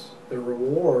 is the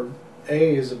reward,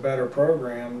 A, is a better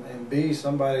program, and B,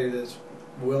 somebody that's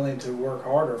willing to work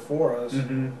harder for us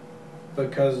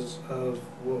because of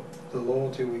the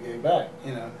loyalty we gave back,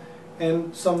 you know.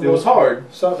 And some it was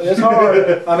hard. So it's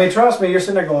hard. I mean, trust me, you're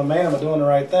sitting there going, man, am I doing the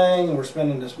right thing? We're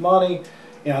spending this money.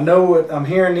 You know, I know what I'm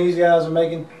hearing these guys are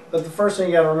making, but the first thing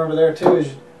you got to remember there, too,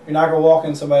 is you're not going to walk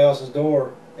in somebody else's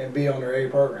door and be on their A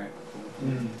program.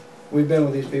 We've been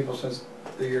with these people since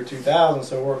the year 2000,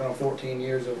 so we're working on 14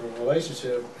 years of a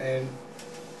relationship, and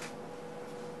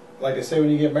like they say,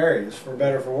 when you get married, it's for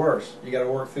better or for worse. You got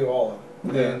to work through all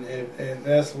of it. Yeah. And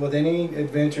that's with any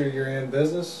adventure you're in,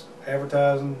 business,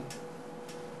 advertising,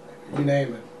 you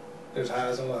name it. There's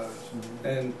highs and lows.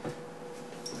 And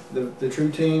the true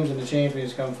teams and the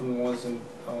champions come from the ones on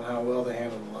how well they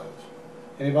handle the lows.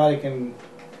 Anybody can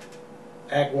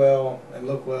act well and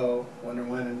look well when they're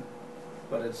winning,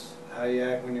 but it's how you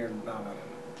act when you're not winning.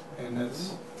 And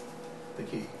that's the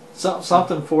key.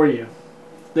 Something for you.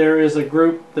 There is a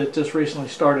group that just recently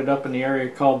started up in the area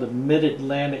called the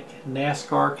Mid-Atlantic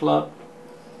NASCAR Club.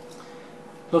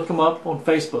 Look them up on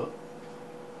Facebook.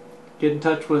 Get in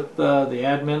touch with the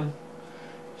admin.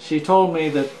 She told me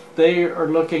that they are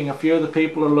looking, a few of the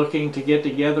people are looking to get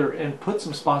together and put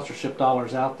some sponsorship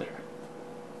dollars out there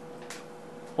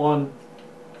on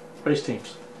race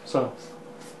teams. So,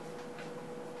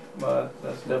 but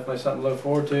that's definitely something to look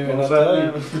forward to. And What's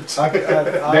I'll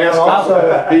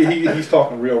that, tell you, He's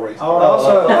talking real racing. but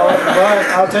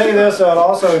I'll tell you this, I'd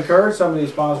also encourage some of these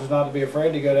sponsors not to be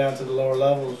afraid to go down to the lower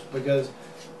levels, because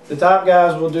the top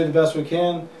guys will do the best we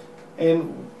can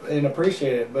and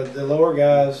appreciate it, but the lower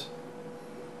guys,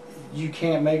 you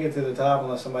can't make it to the top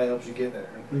unless somebody helps you get there.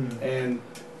 And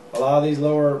a lot of these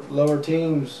lower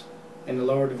teams in the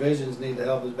lower divisions need the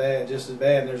help just as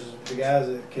bad. And there's the guys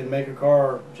that can make a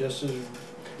car just as.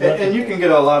 And you can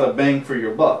get a lot of bang for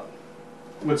your buck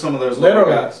with some of those lower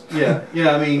guys. Yeah,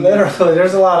 yeah. I mean, literally,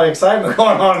 there's a lot of excitement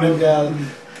going on in them guys.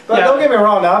 But don't get me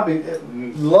wrong,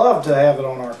 I'd love to have it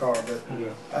on our car, but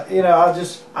you know,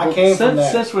 I came from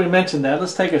that. Since we mentioned that,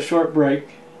 let's take a short break,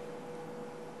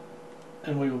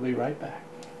 and we will be right back.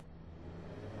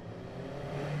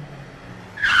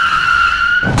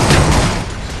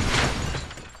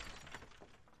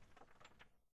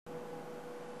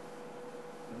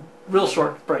 Real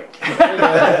short break.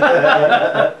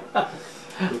 I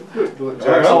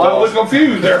was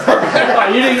confused there.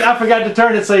 I forgot to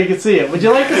turn it so you could see it. Would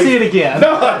you like to see it again?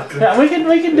 No. Yeah, we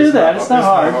can do that. It's not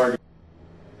hard.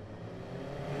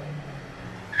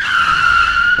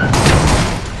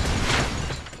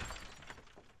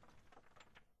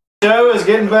 Show is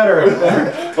getting better.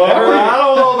 Well, I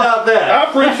don't know about that. I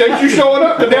appreciate you showing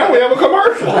up, but now we have a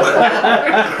commercial.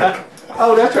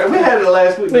 Oh, that's right. We had it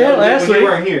last week. We had it last week. You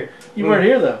weren't here. You weren't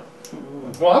here though.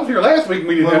 Well, I was here last week and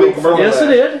we didn't have a commercial. Yes, it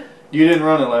did. You didn't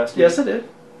run it last week. Yes, it did.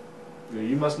 Yeah,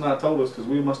 you must not have told us because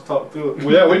we must have talked through it.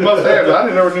 Well, yeah, we must have. I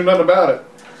never knew nothing about it.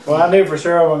 Well, I knew for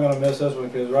sure I wasn't going to miss this one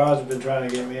because Rod's been trying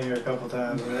to get me in here a couple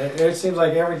times. And it seems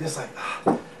like every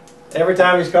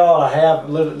time he's called, I have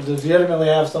legitimately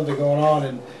have something going on,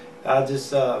 and I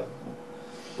just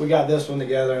we got this one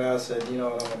together, and I said, you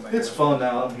know what, I'm going to make It's fun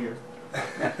now. I'm here.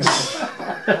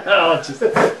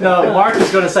 No, Mark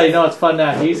is going to say, no, it's fun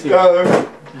now. He's here.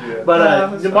 Yeah.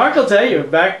 But Mark will tell you,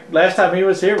 back last time he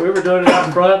was here, we were doing it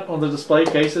out front on the display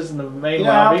cases in the main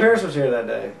lobby. Al Pierce was here that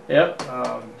day. Yep.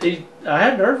 I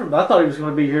hadn't heard from him. I thought he was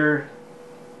going to be here.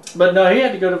 But no, he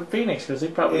had to go to Phoenix because he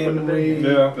probably wouldn't have been here.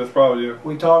 Yeah, that's probably you.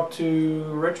 We talked to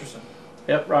Richardson.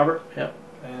 Yep, Robert. Yep.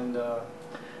 And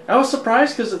I was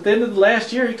surprised because at the end of the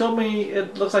last year, he told me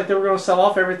it looks like they were going to sell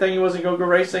off everything. He wasn't going to go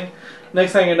racing.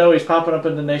 Next thing I know, he's popping up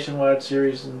in the Nationwide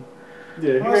Series. And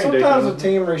yeah, well, sometimes the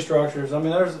team restructures. I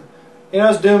mean, there's,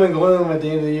 it's doom and gloom at the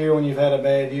end of the year when you've had a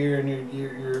bad year and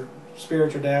your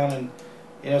spirits are down.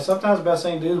 And sometimes the best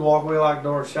thing to do is walk away like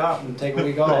door shop and take a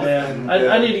week off. Yeah.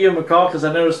 I need to give him a call because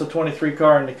I noticed the 23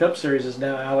 car in the Cup Series is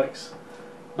now Alex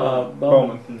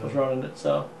Bowman was running it.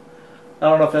 So I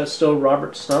don't know if that's still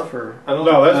Robert's stuff or. I don't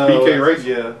know. That's BK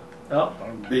Racing. Yeah. Oh.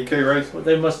 BK Racing. Well,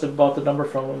 they must have bought the number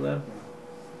from him then,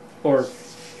 or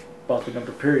bought the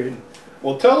number. Period.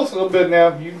 Well, tell us a little bit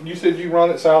now. You said you run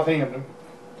at Southampton.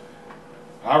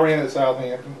 I ran at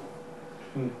Southampton.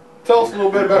 Tell us a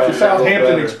little bit about your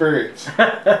Southampton experience.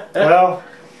 Well,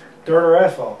 dirt or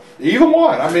asphalt? Either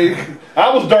one. I mean,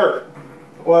 I was dirt.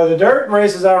 Well, the dirt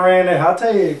races I ran in, I'll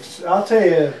tell you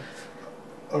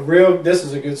this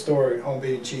is a good story on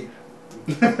being cheap.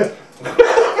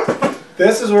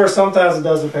 This is where sometimes it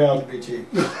doesn't pay out to be cheap.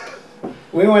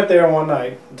 We went there one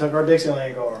night and took our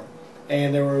Dixieland car,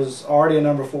 and there was already a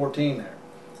number 14 there.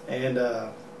 And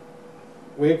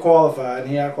we had qualified,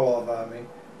 and he out-qualified me,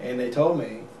 and they told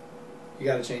me, you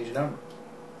got to change your number.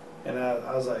 And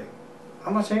I was like,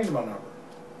 I'm not changing my number.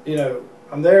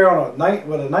 I'm there on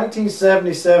with a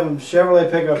 1977 Chevrolet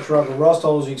pickup truck with rust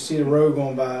holes. You can see the road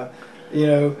going by.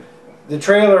 The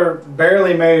trailer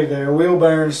barely made it there. Wheel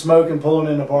bearings smoking, pulling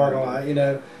in the parking lot.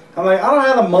 I'm like, I don't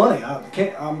have the money.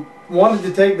 I wanted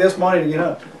to take this money to get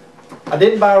up. I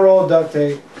didn't buy a roll of duct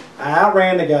tape. I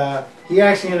outran the guy. He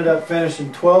actually ended up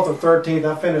finishing 12th or 13th.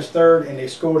 I finished 3rd, and they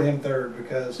scored him 3rd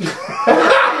because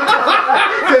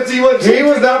he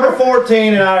was number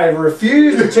 14, and I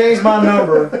refused to change my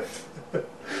number.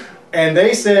 And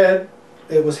they said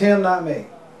it was him, not me.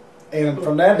 And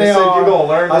from that day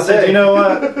on, I said, you know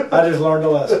what? I just learned a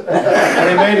lesson. And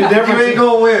it made a difference. You ain't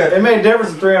gonna win. It made a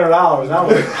difference of $300. And I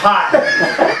was hot.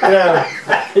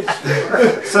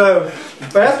 So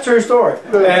that's a true story.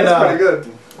 And that's pretty good.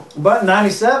 But in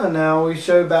 '97 now, we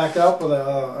showed back up with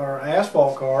our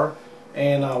asphalt car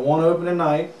and won opening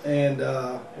night and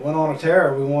went on a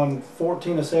tear. We won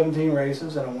 14 of 17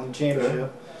 races and I won the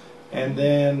championship. And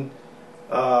then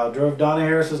drove Donnie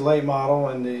Harris's late model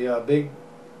and the big,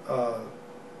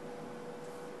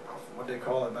 what they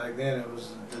call it back then? It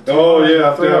was the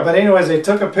yeah. But anyways, they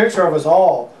took a picture of us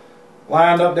all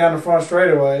lined up down the front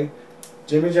straightaway.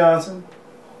 Jimmy Johnson,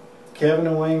 Kevin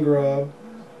and Wayne Grubb,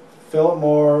 Philip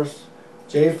Morris,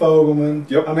 Jay Fogelman.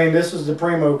 Yep. I mean, this is the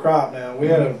primo crop now. We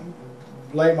had a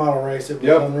late model race that was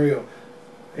unreal.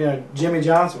 Jimmy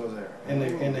Johnson was there in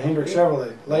the Hendrick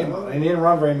Chevrolet late model. And he didn't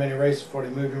run very many races before they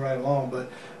moved him right along. But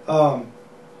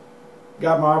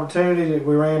got my opportunity.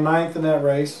 We ran 9th in that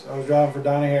race. I was driving for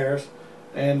Donnie Harris.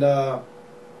 And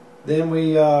then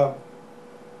we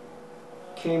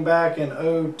came back in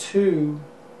 '02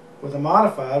 with a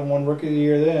modified, won Rookie of the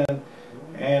Year then.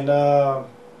 And I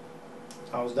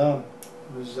was done.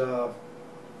 It was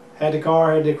had the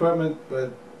car, had the equipment,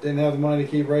 but didn't have the money to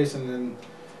keep racing, and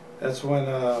that's when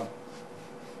the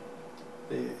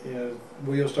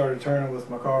wheels started turning with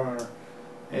my car owner.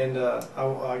 And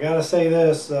I gotta say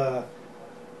this: I've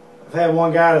had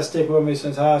one guy that stick with me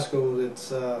since high school.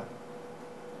 It's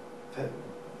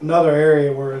another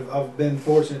area where I've been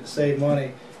fortunate to save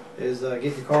money is get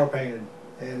your car painted.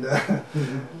 And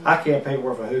I can't paint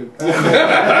worth a hoot.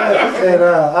 And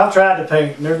I've tried to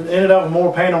paint. And there ended up with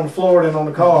more paint on the floor than on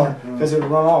the car because it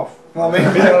would run off. I mean,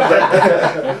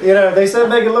 they said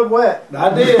make it look wet.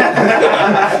 I did.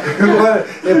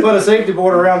 They put a safety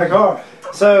board around the car.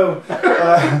 So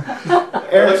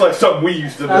Eric, looks like something we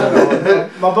used to do.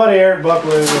 My buddy Eric Buckley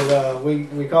was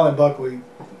we call him Buckley.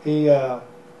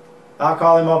 I'll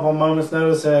call him up on moment's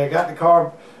notice. I got the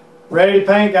car ready to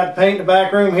paint, got the paint in the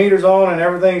back room, heaters on, and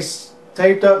everything's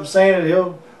taped up and sanded.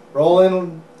 He'll roll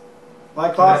in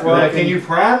like clockwork. Can you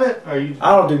prime it? Or you?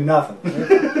 I don't do nothing.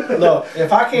 Look,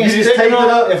 if I can't You just stick it tape it on,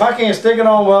 up? if I can't stick it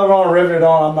on, weld it on, rivet it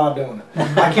on, I'm not doing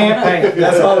it. I can't paint.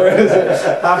 That's all there is.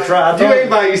 I've tried. You ain't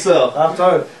by yourself. I've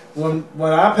told you.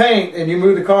 When I paint and you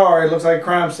move the car, it looks like a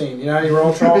crime scene. You know how you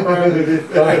roll chalk around?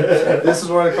 This is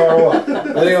where the car was.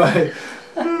 But anyway,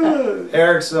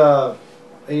 Eric's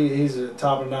he's a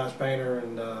top-of-the-notch painter,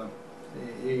 and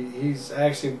he's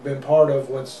actually been part of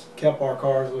what's kept our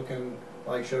cars looking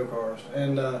like show cars.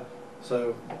 And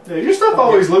so Yeah, your stuff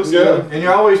always looks good, and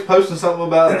you're always posting something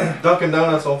about Dunkin'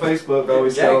 Donuts on Facebook.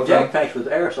 Always Jack paints with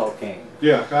aerosol can.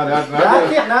 Yeah,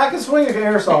 I can swing an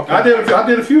aerosol can. I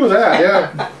did a few of that.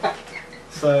 Yeah.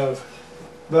 So,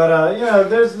 but you know,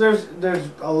 there's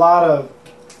a lot of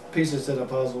pieces to the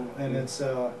puzzle, and it's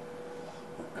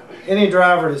any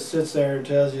driver that sits there and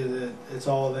tells you that it's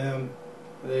all them,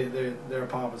 they're a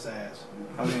pompous ass.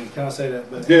 I mean, can I say that?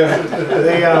 But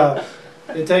Yeah.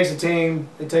 it takes a team.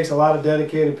 It takes a lot of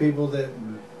dedicated people that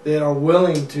are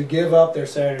willing to give up their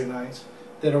Saturday nights,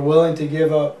 that are willing to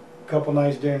give up a couple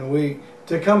nights during the week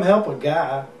to come help a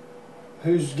guy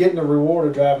who's getting the reward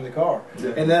of driving the car.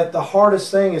 Yeah. And that the hardest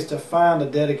thing is to find a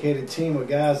dedicated team of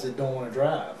guys that don't want to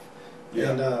drive.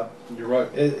 Yeah. And you're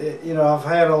right. You know, I've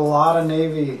had a lot of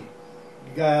Navy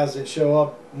guys that show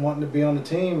up wanting to be on the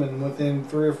team, and within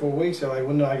 3 or 4 weeks they're like,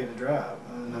 "When do I get to drive?"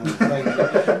 Like,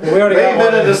 well, we already got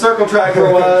one. Been in the circle track for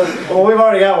a while. Well, we've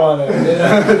already got one there. You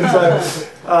know?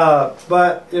 So,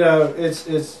 but you know, it's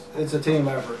a team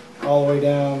effort all the way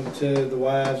down to the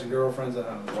wives and girlfriends at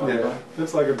home. Yeah,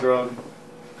 it's like a drug.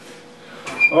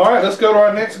 All right, let's go to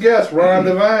our next guest, Ron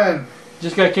Devine.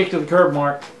 Just got kicked to the curb,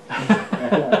 Mark.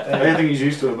 I think he's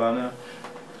used to it by now.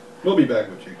 We'll be back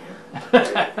with you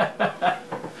again.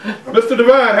 Mr.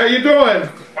 Devine, how you doing?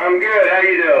 I'm good. How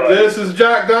you doing? This is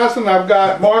Jack Dodson. I've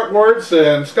got Mark Wertz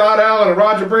and Scott Allen and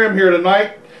Roger Brehm here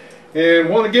tonight, and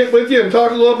want to get with you and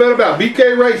talk a little bit about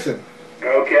BK Racing.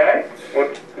 Okay.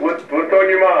 What's on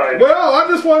your mind? Well, I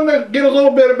just wanted to get a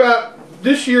little bit about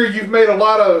this year. You've made a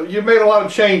lot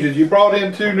of changes. You brought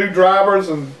in 2 new drivers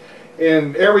and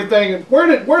everything. Where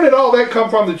did all that come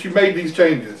from that you made these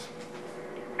changes?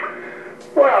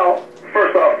 Well,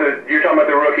 first off, you're talking about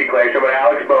the rookie class. You're talking about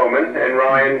Alex Bowman and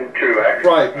Ryan Truex.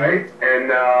 Right. Right.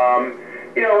 And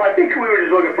you know, I think we were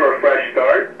just looking for a fresh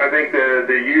start. I think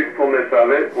the youthfulness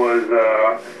of it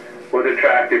was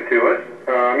attractive to us.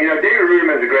 You know, David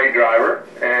Ruderman's a great driver,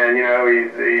 and you know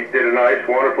he did a nice,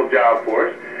 wonderful job for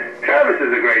us. Travis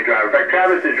is a great driver. In fact,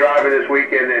 Travis is driving this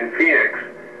weekend in Phoenix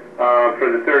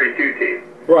for the 32 team.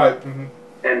 Right. Mm-hmm.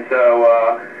 And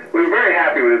so we were very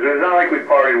happy with it. It's not like we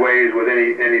parted ways with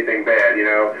anything bad, you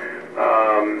know.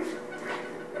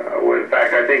 In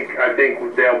fact, I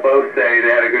think they'll both say they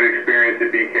had a good experience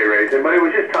at BK Racing, but it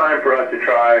was just time for us to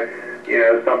try, you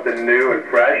know, something new and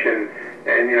fresh, and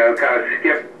you know, kind of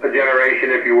skip a generation,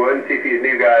 if you would, and see if these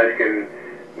new guys can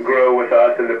grow with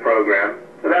us in the program.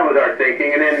 So that was our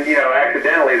thinking, and then, you know,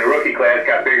 accidentally the rookie class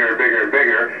got bigger and bigger and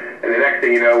bigger, and the next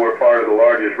thing you know, we're part of the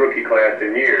largest rookie class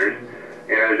in years.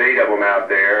 You know, there's 8 of them out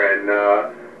there, and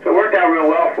so it worked out real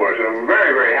well for us, and I'm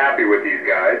very, very happy with these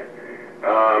guys.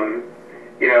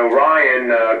 You know, Ryan,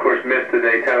 of course, missed the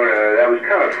Daytona. That was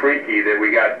kind of freaky that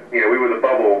we got, you know, we were the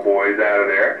bubble boys out of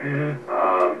there.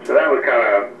 Mm-hmm. So that was kind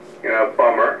of, you know,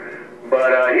 bummer.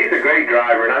 But he's a great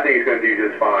driver, and I think he's going to do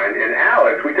just fine. And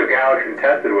Alex, we took Alex and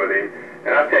tested with him,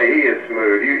 and I'll tell you, he is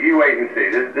smooth. You wait and see.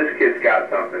 This kid's got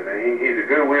something. And he's a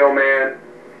good wheel man.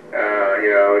 You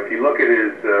know, if you look at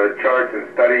his charts and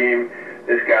study him,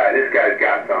 this guy's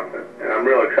got something. And I'm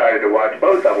real excited to watch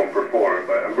both of them perform.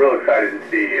 But I'm real excited to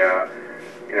see,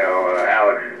 you know,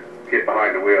 Alex get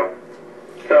behind the wheel.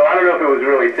 So I don't know if it was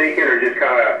really thinking or just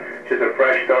kind of just a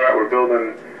fresh start. We're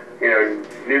building, you know,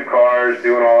 new cars,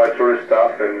 doing all that sort of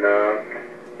stuff, and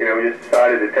you know, we just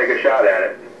decided to take a shot at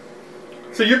it.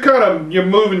 So you're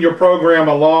moving your program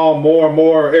along more and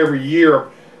more every year.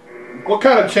 What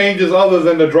kind of changes other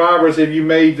than the drivers have you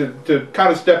made to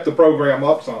kind of step the program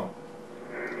up some?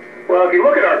 Well, if you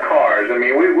look at our cars, I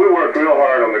mean, we worked real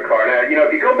hard on the car. Now, you know,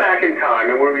 if you go back in time,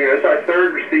 and it's our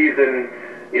 3rd season,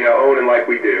 you know, owning like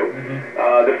we do.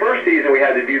 Mm-hmm. The first season we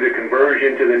had to do the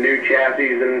conversion to the new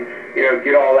chassis and, you know,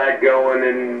 get all that going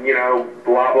and, you know,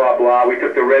 blah, blah, blah. We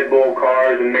took the Red Bull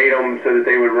cars and made them so that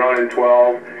they would run in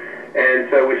 12. And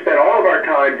so we spent all of our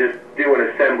time just doing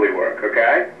assembly work,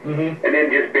 okay? Mm-hmm. And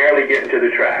then just barely getting to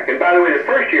the track. And by the way, the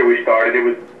first year we started, it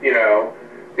was, you know,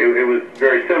 it was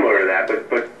very similar to that.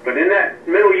 But in that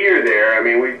middle year there, I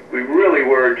mean, we really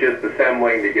were just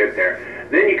assembling to get there.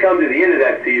 Then you come to the end of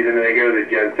that season and they go to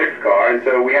the Gen 6 car, and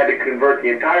so we had to convert the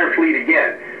entire fleet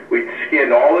again. We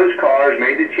skinned all those cars,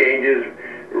 made the changes,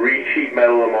 re-sheet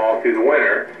metal them all through the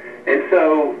winter. And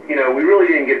so, you know, we really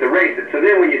didn't get to race it. So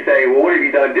then when you say, well, what have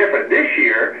you done different? This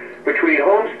year, between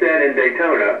Homestead and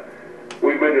Daytona,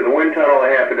 we've been to the wind tunnel a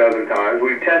half a dozen times.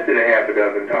 We've tested a half a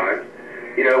dozen times.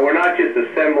 You know, we're not just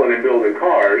assembling and building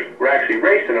cars. We're actually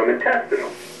racing them and testing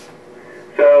them.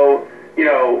 So, you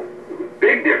know,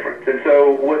 big difference. And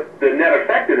so what the net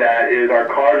effect of that is our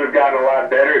cars have gotten a lot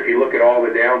better. If you look at all the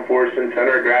downforce and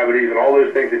center of gravities and all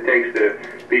those things it takes to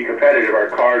be competitive, our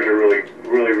cars are really,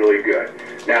 really, really good.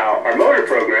 Now, our motor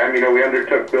program, you know, we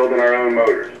undertook building our own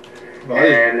motors. Right.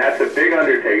 And that's a big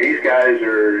undertaking. These guys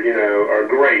are, you know, are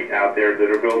great out there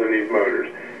that are building these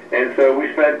motors. And so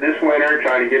we spent this winter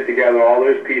trying to get together all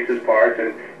those pieces, parts,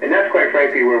 and that's quite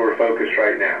frankly where we're focused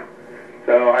right now.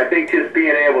 So I think just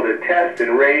being able to test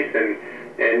and race and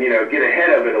you know, get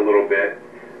ahead of it a little bit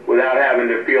without having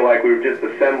to feel like we were just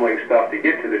assembling stuff to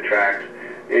get to the tracks,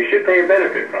 it should pay a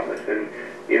benefit from us. And,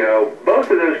 you know, both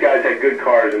of those guys had good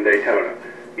cars in Daytona.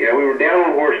 You know, we were down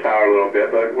on horsepower a little bit,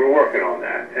 but we're working on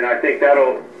that. And I think that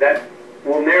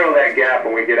will narrow that gap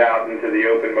when we get out into the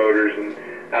open motors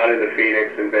and out into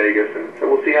Phoenix and Vegas, and so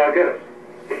we'll see how it goes.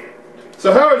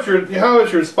 So how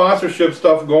is your sponsorship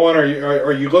stuff going?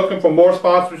 Are you looking for more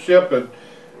sponsorship, and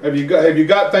have you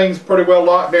got things pretty well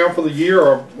locked down for the year,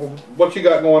 or what you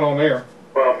got going on there?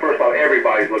 Well, first of all,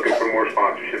 everybody's looking for more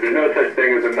sponsorship. There's no such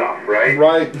thing as enough, right?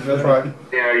 Right, that's right.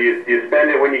 You know, you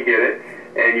spend it when you get it,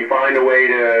 and you find a way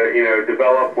to, you know,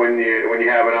 develop when you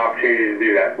have an opportunity to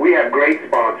do that. We have great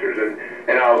sponsors,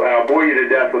 and I'll bore you to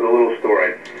death with a little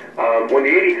story. When the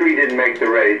 83 didn't make the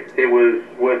race, it was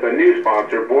with a new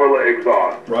sponsor, Borla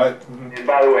Exhaust. Right. Mm-hmm. And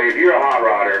by the way, if you're a hot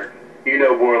rodder, you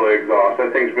know Borla Exhaust.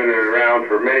 That thing's been around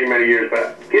for many, many years.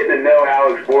 But getting to know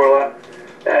Alex Borla,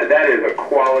 that is a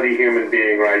quality human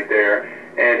being right there.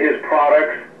 And his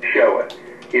products show it.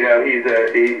 You know, he's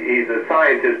a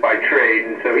scientist by trade,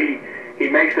 and so he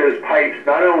makes those pipes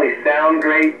not only sound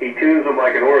great, he tunes them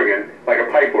like an organ, like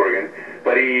a pipe organ,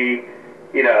 but he,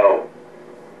 you know,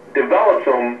 develops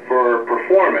them for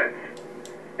performance.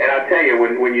 And I tell you,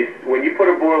 when you put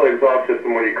a Borla exhaust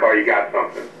system on your car, you got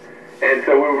something. And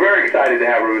so we were very excited to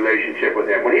have a relationship with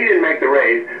him. When he didn't make the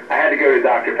race, I had to go to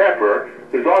Dr. Pepper,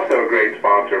 who's also a great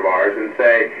sponsor of ours, and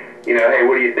say, you know, hey,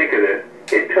 what do you think of this?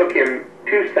 It took him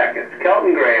 2 seconds.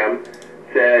 Kelton Graham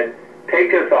said,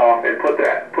 take us off and put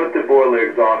the Borla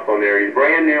exhaust on there. He's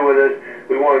brand new with us.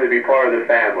 We wanted to be part of the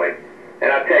family.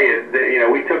 And I tell you, you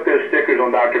know, we took those stickers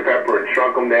on Dr. Pepper and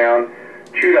shrunk them down,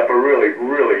 chewed up a really,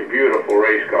 really beautiful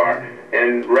race car,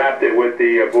 and wrapped it with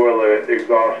the Borla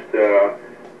exhaust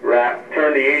wrap.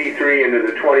 Turned the 83 into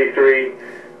the 23.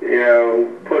 You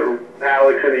know, put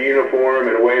Alex in the uniform,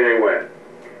 and away they went.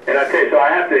 And I tell you, so I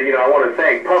have to, you know, I want to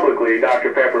thank publicly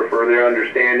Dr. Pepper for their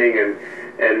understanding,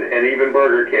 and even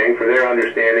Burger King for their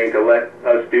understanding to let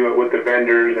us do it with the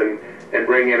vendors and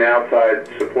bring in outside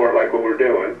support like what we're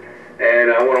doing.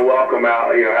 And I want to welcome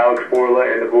out, you know, Alex Borla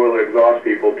and the Borla exhaust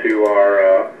people to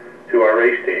our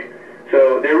race team.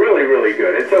 So they're really, really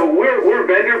good. And so we're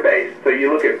vendor based. So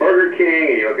you look at Burger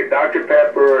King and you look at Dr.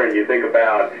 Pepper and you think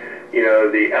about, you know,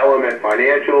 the Element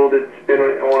Financial that's been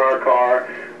on our car.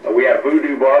 We have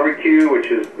Voodoo Barbecue, which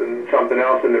is something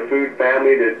else in the food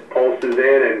family that pulses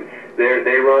in, and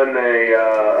they run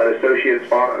an associate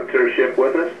sponsorship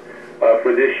with us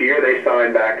for this year. They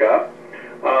signed back up.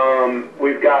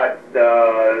 We've got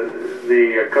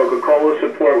the Coca-Cola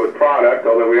support with product,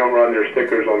 although we don't run their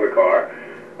stickers on the car.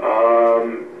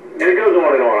 And it goes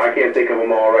on and on. I can't think of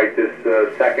them all right this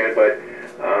second, but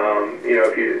you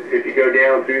know, if you go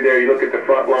down through there, you look at the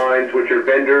front lines, which are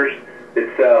vendors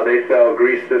that they sell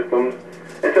grease systems.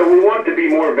 And so we want to be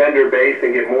more vendor-based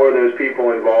and get more of those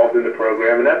people involved in the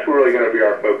program, and that's really going to be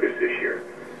our focus this year.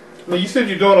 Well, you said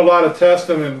you're doing a lot of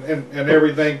testing and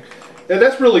everything. And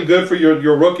that's really good for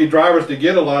your rookie drivers to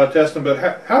get a lot of testing,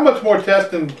 but how much more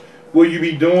testing will you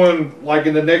be doing, like,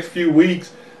 in the next few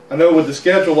weeks? I know with the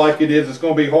schedule like it is, it's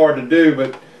going to be hard to do,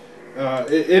 but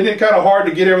isn't it kind of hard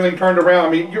to get everything turned around? I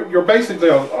mean, you're basically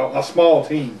a small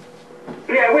team.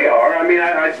 Yeah, we are. I mean,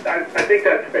 I think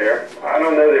that's fair. I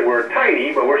don't know that we're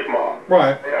tiny, but we're small.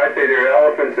 Right. I say there are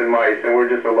elephants and mice, and we're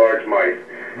just a large mice.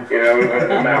 You know,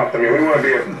 a mouse. I mean, we want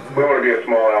to be a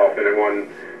small elephant at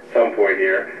some point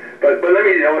here. But let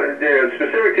me, you know,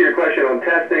 specific to your question on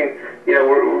testing, you know,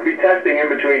 we'll be testing in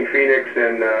between Phoenix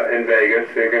and Vegas.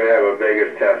 They're going to have a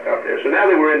Vegas test out there. So now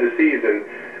that we're in the season,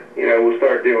 you know, we'll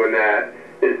start doing that.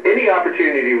 Any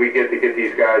opportunity we get to get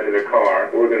these guys in a car,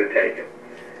 we're going to take it.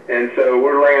 And so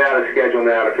we're laying out a schedule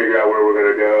now to figure out where we're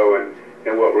going to go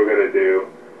and what we're going to do.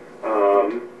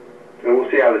 And we'll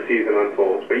see how the season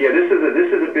unfolds. But yeah, this is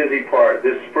a busy part.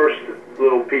 This first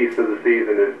little piece of the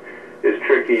season is is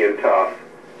tricky and tough,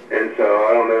 and so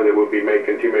I don't know that we'll be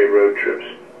making too many road trips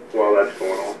while that's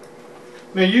going on.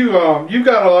 Now you've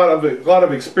got a lot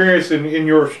of experience in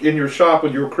your shop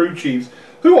with your crew chiefs.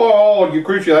 Who are all your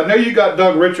crew chiefs? I know you got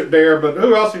Doug Richard there, but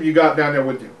who else have you got down there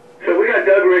with you? So we got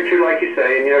Doug Richard, like you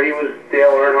say, and he was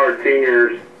Dale Earnhardt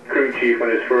Sr.'s crew chief on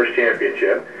his first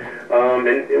championship.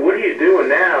 And what he's doing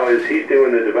now is he's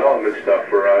doing the development stuff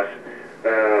for us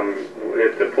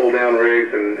at the pull-down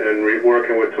rigs and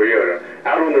working with Toyota.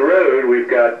 Out on the road, we've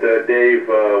got Dave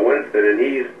Winston, and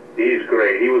he's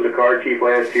great. He was a car chief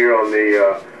last year on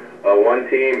the one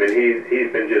team, and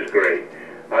he's been just great.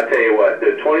 I'll tell you what,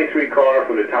 the 23 car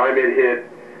from the time it hit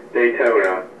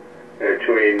Daytona,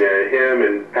 between him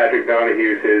and Patrick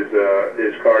Donahue's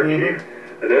his car chief,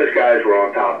 those guys were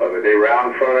on top of it. They were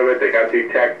out in front of it. They got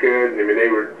through tech good. I mean, they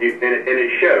were, and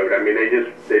it showed. I mean,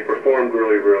 they performed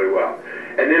really, really well.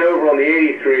 And then over on the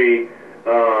 83,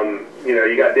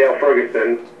 you got Dale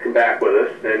Ferguson come back with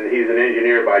us, and he's an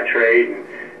engineer by trade, and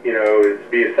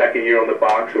it's be his second year on the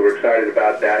box, so we're excited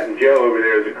about that. And Joe over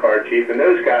there is a car chief, and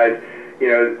those guys,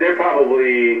 they're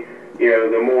probably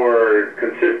the more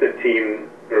consistent team,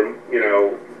 or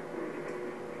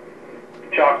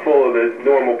chock full of the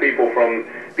normal people from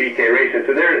BK Racing,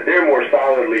 so they're more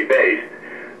solidly based.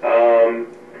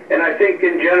 And I think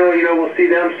in general, we'll see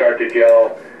them start to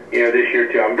gel, this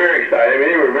year too. I'm very excited. I mean,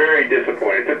 they were very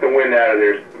disappointed. It took the wind out of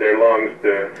their lungs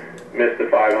to miss the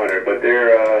 500, but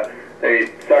they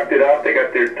sucked it up. They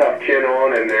got their tough chin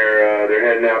on, and they're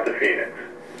heading out to Phoenix.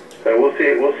 So we'll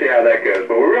see how that goes.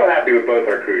 But we're real happy with both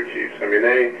our crew chiefs. I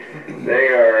mean, they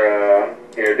are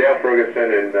Dale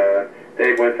Ferguson and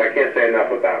Dave Winston. I can't say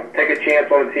enough about them. Take a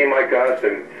chance on a team like us,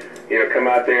 and come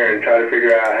out there and try to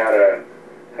figure out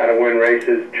how to win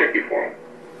races. Tricky for them.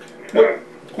 So,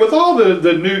 with all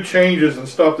the new changes and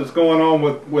stuff that's going on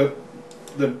with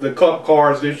the Cup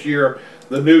cars this year,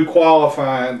 the new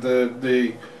qualifying,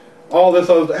 the all this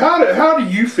other, how do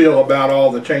you feel about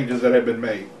all the changes that have been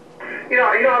made?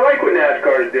 I like what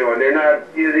NASCAR is doing. They're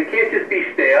not, they can't just be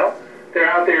stale. They're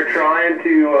out there trying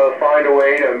to find a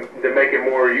way to make it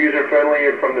more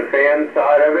user-friendly from the fan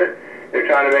side of it. They're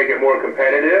trying to make it more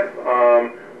competitive.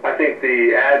 I think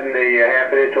adding the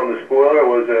half an inch on the spoiler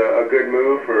was a good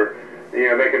move for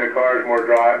making the cars more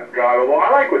drivable.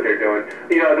 I like what they're doing.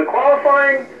 The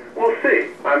qualifying, we'll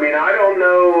see. I mean, I don't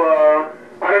know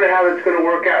how it's going to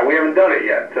work out. We haven't done it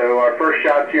yet. So our first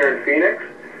shot's here in Phoenix.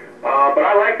 But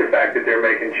I like the fact that they're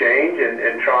making change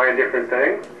and trying different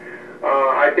things.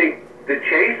 I think the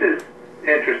chase is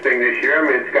interesting this year.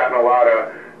 I mean, it's gotten a lot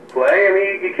of play. I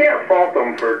mean, you can't fault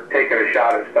them for taking a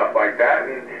shot at stuff like that.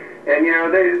 And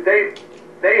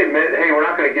they admit, hey, we're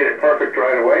not going to get it perfect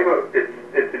right away, but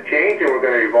it's a change, and we're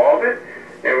going to evolve it,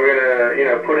 and we're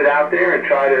going to put it out there and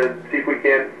try to see if we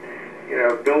can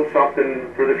build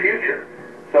something for the future.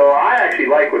 So I actually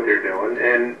like what they're doing,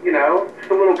 and it's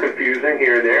a little confusing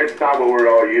here and there. It's not what we're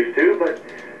all used to, but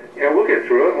we'll get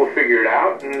through it. We'll figure it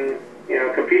out and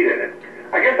compete in it.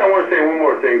 I guess I want to say one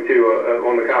more thing too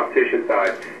on the competition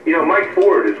side. Mike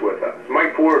Ford is with us.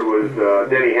 Mike Ford was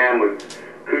Denny Hamlin's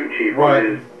crew chief on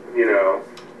his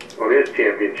on his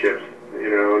championships,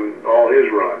 and all his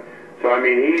run. So I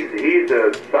mean, he's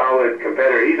a solid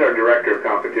competitor. He's our director of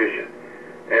competition,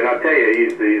 and I'll tell you,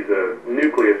 he's the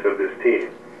nucleus of this team.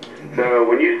 So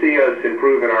when you see us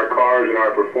improving our cars and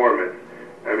our performance,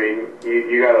 I mean,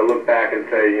 you got to look back and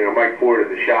say, Mike Ford at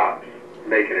the shops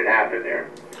making it happen there.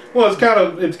 Well, it's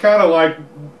kind of like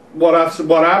what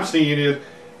I'm seeing is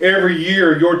every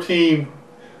year your team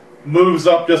moves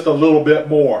up just a little bit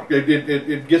more.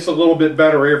 It gets a little bit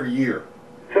better every year.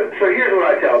 So here's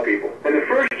what I tell people. In the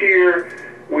first year,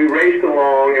 we raced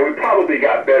along, and we probably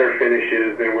got better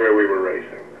finishes than where we were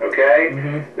racing. Okay,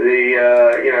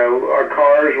 our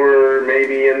cars were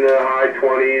maybe in the high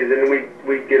 20s, and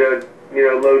we get a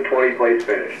low 20 place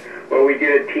finish, or we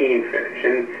get a teen finish.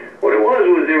 And what it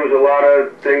was there was a lot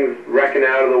of things wrecking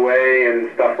out of the way and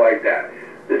stuff like that.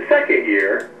 The second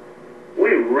year,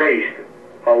 we raced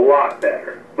a lot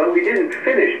better, but we didn't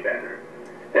finish better,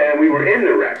 and we were in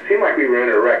the wreck. Seemed like we were in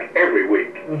a wreck every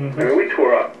week. I mean, we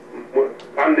tore up.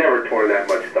 I've never torn that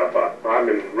much stuff up. I've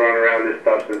been running around this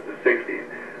stuff since the 60s.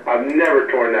 I've never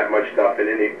torn that much stuff up in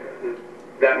any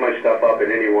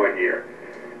 1 year.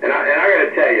 And I got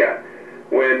to tell you,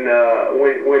 when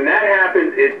that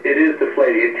happens, it is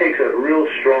deflating. It takes a real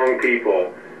strong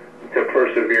people to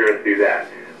persevere through that.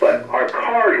 But our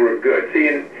cars were good. See,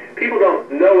 and people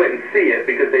don't know it and see it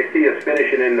because they see us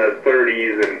finishing in the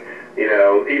 30s and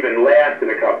even last in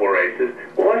a couple races.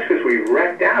 Well, that's because we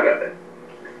wrecked out of it.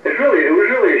 It was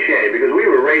really a shame because we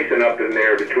were racing up in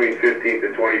there between 15th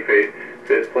and 25th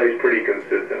plays pretty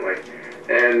consistently.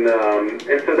 And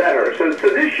so that hurts. So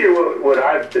this year, what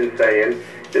I've been saying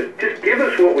is just give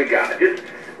us what we got. Just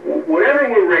whatever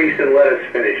we're racing, let us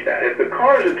finish that. If the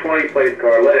car's a 20th place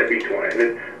car, let it be 20. If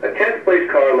it's a 10th place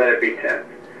car, let it be 10th.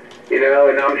 You know,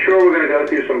 and I'm sure we're going to go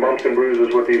through some bumps and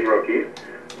bruises with these rookies.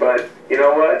 But you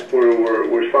know what?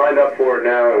 We're signed up for it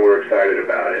now, and we're excited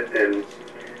about it. And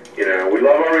you know, we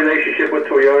love our relationship with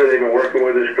Toyota. They've been working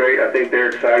with us great. I think they're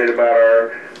excited about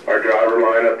our driver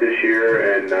lineup this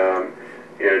year. And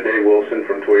you know, Dave Wilson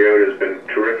from Toyota has been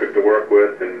terrific to work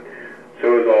with, and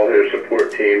so is all their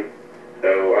support team.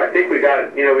 So I think we got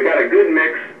a good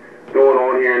mix going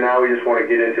on here. Now we just want to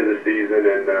get into the season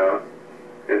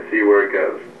and see where it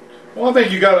goes. Well, I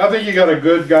think you got a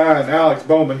good guy in Alex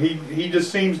Bowman. He just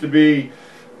seems to be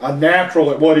a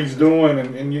natural at what he's doing,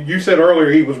 and you said earlier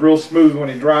he was real smooth when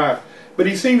he drives, but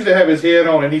he seems to have his head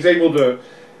on, and he's able to.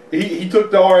 He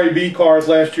took the RAB cars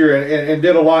last year and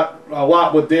did a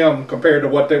lot with them compared to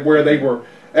where they were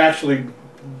actually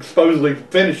supposedly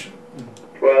finishing.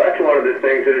 Well, that's one of the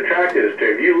things that attracted us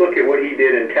to him. You look at what he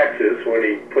did in Texas when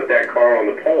he put that car on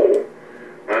the pole.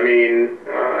 I mean,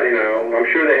 you know, I'm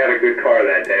sure they had a good car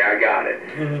that day. I got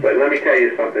it. But let me tell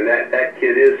you something. That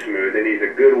kid is smooth, and he's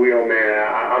a good wheel man.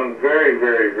 I'm very,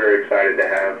 very, very excited to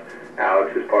have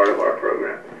Alex as part of our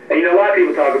program. And, you know, a lot of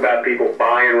people talk about people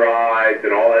buying rides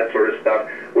and all that sort of stuff.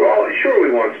 We're all sure we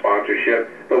want sponsorship,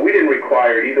 but we didn't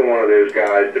require either one of those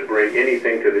guys to bring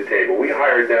anything to the table. We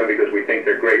hired them because we think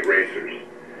they're great racers.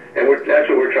 And that's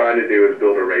what we're trying to do, is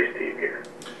build a race team here.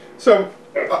 So,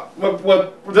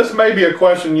 this may be a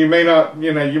question you may not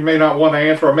want to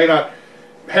answer, or may not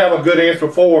have a good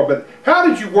answer for. But how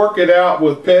did you work it out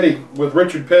with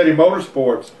Richard Petty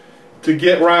Motorsports to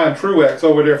get Ryan Truex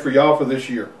over there for y'all for this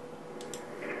year?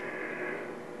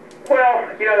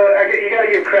 Well, you know, you got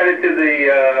to give credit to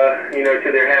the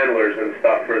to their handlers and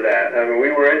stuff for that. I mean,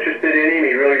 we were interested in him.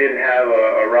 He really didn't have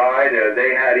a ride.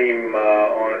 They had him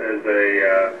on as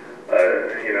a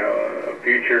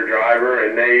future driver,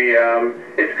 and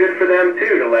it's good for them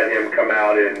too to let him come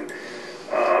out and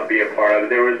be a part of it.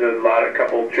 There was a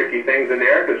couple tricky things in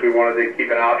there because we wanted to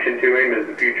keep an option to him as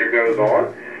the future goes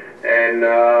on, and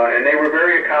they were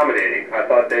very accommodating. I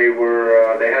thought they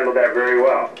handled that very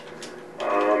well.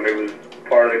 It was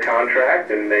part of the contract,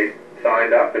 and they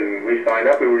signed up, and we signed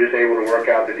up. We were just able to work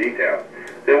out the details.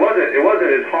 It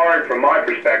wasn't as hard from my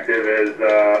perspective as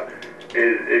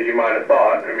you might have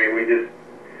thought. I mean,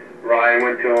 Ryan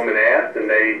went to them and asked, and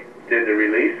they did the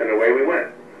release, and away we went.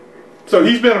 So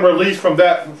he's been released from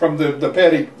the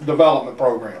Petty development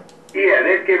program. Yeah,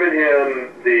 they've given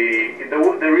him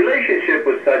the relationship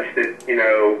was such that, you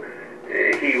know,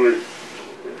 he was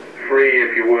free,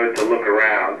 if you would, to look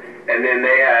around. And then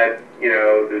they had, you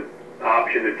know, the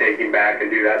option to take him back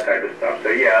and do that type of stuff. So,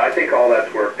 yeah, I think all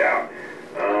that's worked out.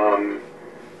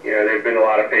 You know, there's been a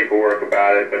lot of paperwork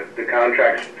about it, but the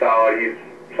contract's solid. He's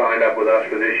signed up with us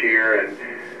for this year, and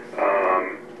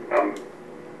I'm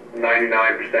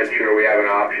 99% sure we have an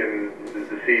option as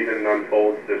the season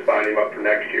unfolds to sign him up for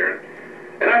next year.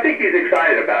 And I think he's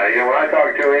excited about it. You know, when I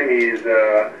talk to him, he's,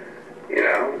 you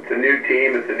know, it's a new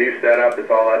team, it's a new setup, it's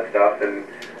all that stuff. And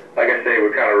like I say,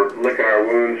 we're kind of licking our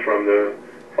wounds from the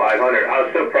 500. I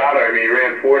was so proud of him. He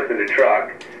ran fourth in the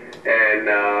truck, and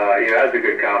you know, that's a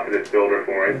good confidence builder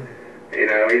for him. You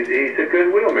know, he's a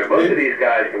good wheelman. Most of these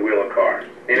guys can wheel a car.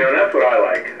 You know, and that's what I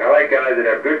like. I like guys that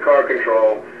have good car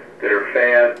control, that are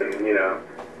fast, and you know,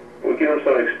 we'll give them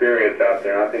some experience out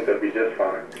there. I think they'll be just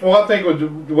fine. Well, I think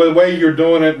with the way you're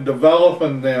doing it and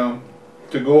developing them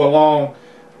to go along,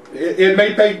 it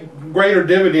may pay greater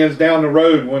dividends down the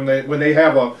road when they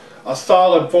have a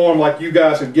solid form like you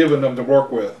guys have given them to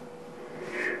work with.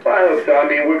 Well, I hope so. I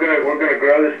mean, we're gonna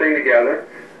grow this thing together.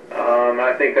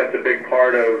 I think that's a big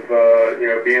part of you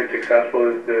know, being successful,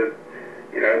 is to,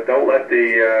 you know, don't let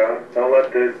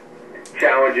the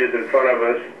challenges in front of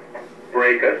us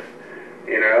break us.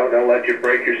 You know, don't let you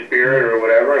break your spirit or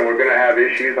whatever. And we're going to have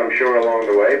issues, I'm sure, along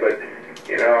the way. But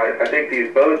you know, I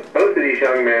think both of these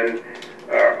young men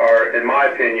are, in my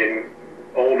opinion,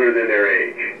 older than their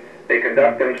age. They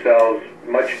conduct themselves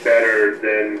much better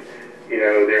than, you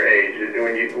know, their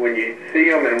age. When you see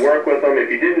them and work with them, if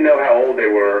you didn't know how old they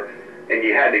were and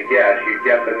you had to guess, you'd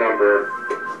guess a number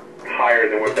higher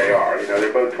than what they are. You know,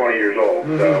 they're both 20 years old.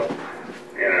 So,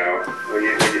 you know, when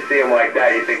you see them like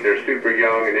that, you think they're super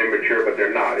young and immature, but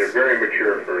they're not. They're very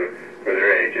mature for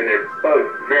their age, and they're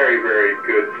both very, very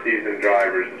good seasoned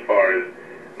drivers as far as,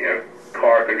 you know,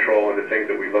 car control and the things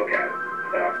that we look at.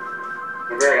 So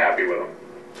we're very happy with them.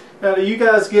 Now, do you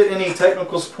guys get any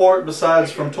technical support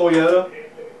besides from Toyota?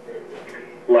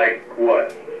 Like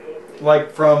what?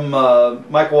 like from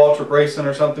Michael Waltrip Racing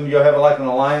or something? You have like an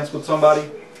alliance with somebody?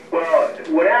 Well,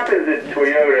 what happens at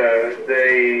Toyota,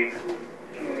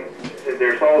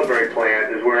 their Salisbury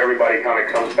plant is where everybody kind of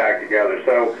comes back together.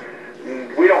 So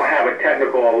we don't have a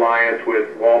technical alliance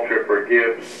with Waltrip or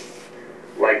Gibbs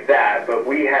like that, but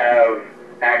we have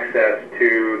access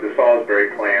to the Salisbury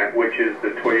plant, which is the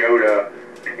Toyota,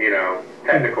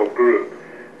 technical group.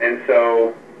 And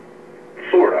so,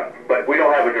 sort of, but we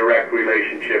don't have a direct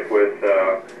relationship with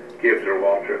Gibbs or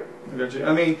Waltrip.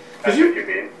 I mean, that's what you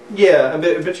mean. Yeah,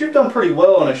 but you've done pretty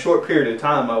well in a short period of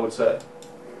time, I would say.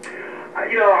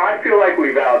 I feel like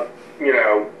we've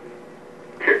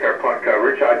kicked our punt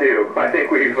coverage. I do. I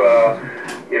think we've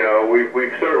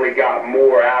certainly got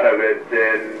more out of it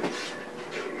than,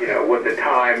 with the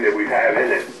time that we've had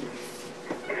in it.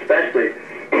 Especially,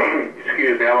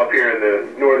 excuse me, I'm up here in the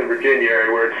Northern Virginia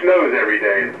area where it snows every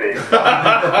day, it seems.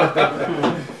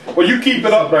 Well, you keep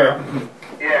it up there.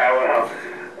 Yeah, well,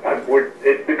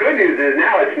 the good news is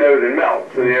now it snows and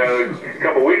melts. So, a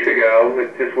couple weeks ago,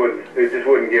 it just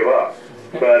wouldn't give up.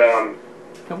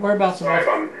 But whereabouts? Sorry if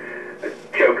I'm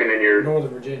choking in your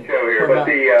Northern Virginia show here, but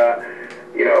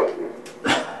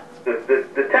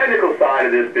the technical side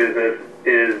of this business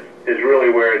is really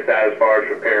where it's at as far as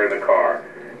repairing the car.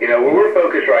 Where we're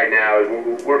focused right now is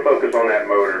we're focused on that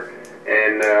motor,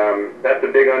 and that's a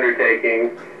big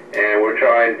undertaking, and we're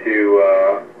trying to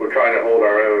hold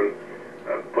our own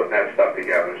putting that stuff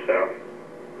together. So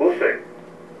we'll see.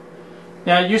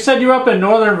 Now you said you're up in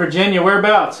Northern Virginia.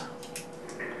 Whereabouts?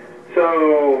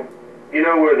 So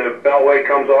where the Beltway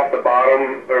comes off the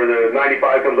bottom, or the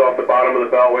 95 comes off the bottom of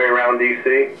the Beltway around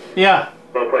D.C.? Yeah. A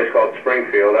little place called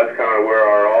Springfield. That's kind of where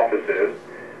our office is.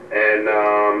 And,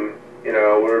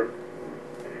 we're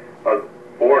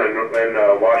born in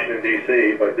Washington,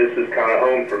 D.C., but this is kind of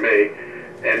home for me.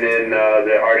 And then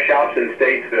our shop's in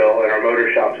Statesville, and our motor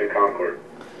shop's in Concord.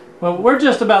 Well, we're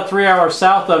just about 3 hours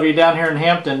south of you down here in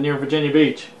Hampton near Virginia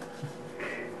Beach.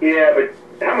 Yeah, but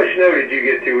how much snow did you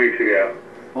get 2 weeks ago?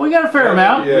 Well, we got a fair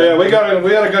amount. Yeah, we had a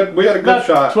good about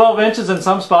shot. 12 inches in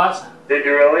some spots. Did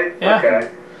you really? Yeah. Okay.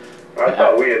 I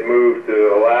thought we had moved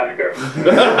to Alaska.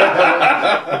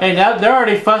 Hey, now they're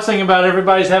already fussing about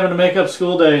everybody's having to make up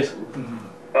school days.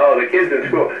 Oh, the kids in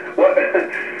school. What a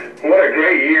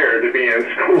great year to be in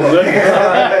school. You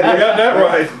got that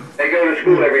right. They go to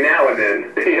school every now and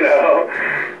then,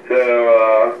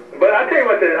 So, but I tell you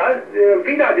what,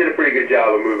 VDOT did a pretty good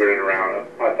job of moving it around.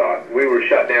 I thought we were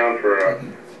shut down for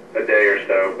a day or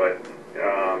so, but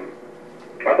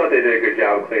I thought they did a good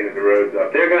job of cleaning the roads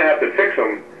up. They're going to have to fix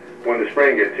them when the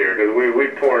spring gets here because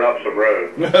we've torn up some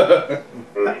roads.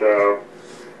 So,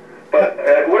 but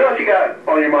what else you got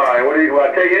on your mind? Will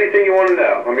I tell you anything you want to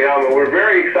know? I mean, we're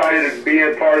very excited to be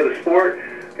a part of the sport.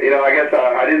 I guess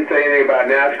I didn't say anything about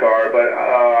NASCAR, but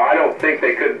I don't think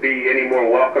they could be any more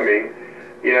welcoming.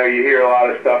 You hear a lot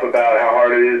of stuff about how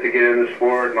hard it is to get in the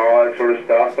sport and all that sort of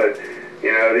stuff, but,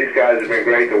 these guys have been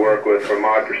great to work with from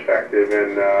my perspective,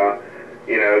 and,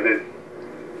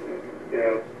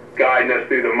 guiding us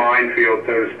through the minefield,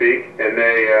 so to speak, and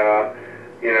they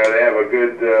have a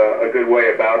good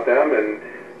way about them, and,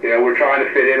 we're trying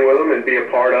to fit in with them and be a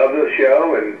part of the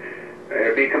show, and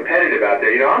be competitive out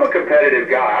there. I'm a competitive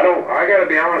guy. I got to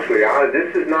be honest with you.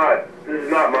 This is not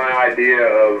my idea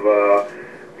of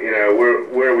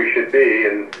where we should be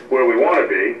and where we want to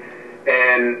be.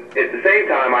 And at the same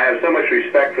time, I have so much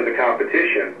respect for the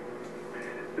competition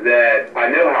that I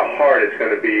know how hard it's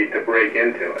going to be to break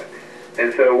into it.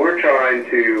 And so we're trying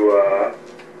to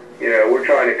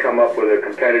come up with a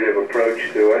competitive approach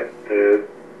to it,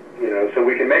 so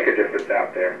we can make a difference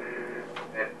out there.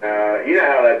 And you know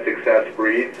how that success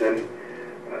breeds, and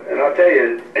I'll tell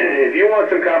you, if you want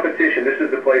some competition, this is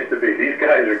the place to be. These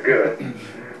guys are good.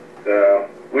 So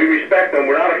we respect them.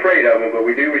 We're not afraid of them, but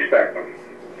we do respect them.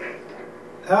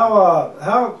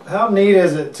 How neat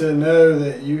is it to know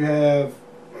that you have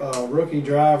a rookie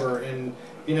driver, and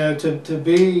to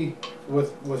be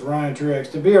with Ryan Truex,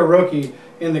 to be a rookie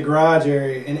in the garage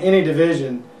area in any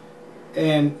division,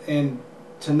 and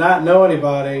to not know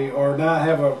anybody or not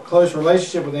have a close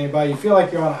relationship with anybody, you feel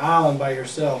like you're on an island by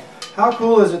yourself. How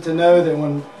cool is it to know that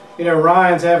when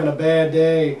Ryan's having a bad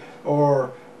day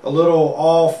or a little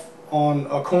off on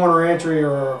a corner entry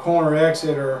or a corner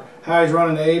exit or how he's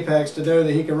running the apex, to know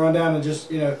that he can run down and just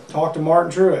talk to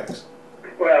Martin Truex?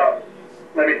 Well,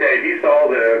 let me tell you, you saw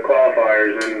the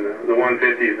qualifiers in the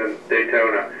 150s in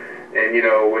Daytona, and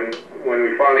when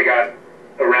we finally got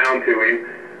around to him,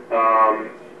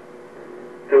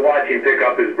 to watch him pick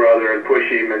up his brother and push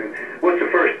him, and what's the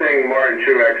first thing Martin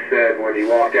Truex said when he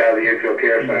walked out of the infield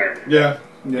care center? Yeah.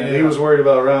 Yeah, he was worried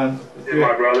about Ryan. Did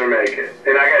my brother make it?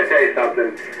 And I got to tell you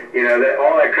something. You know, that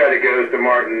all that credit goes to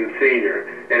Martin Sr.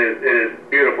 and his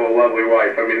beautiful, lovely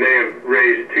wife. I mean, they have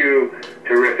raised two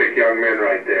terrific young men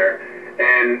right there.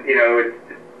 And you know, it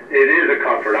is a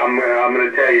comfort. I'm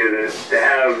going to tell you that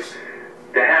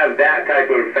to have that type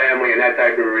of family and that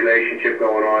type of relationship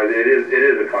going on, it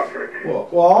is a comfort. Well,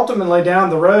 ultimately down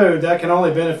the road, that can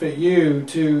only benefit you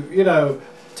to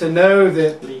know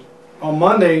that on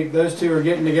Monday those two are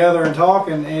getting together and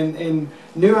talking, and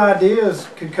new ideas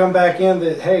could come back in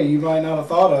that, hey, you might not have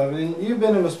thought of. And you've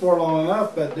been in the sport long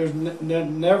enough, but there's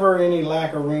never any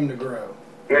lack of room to grow.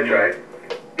 That's right.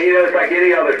 You know, it's like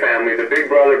any other family. The big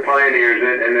brother pioneers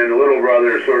it, and then the little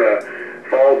brother sort of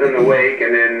falls in the wake,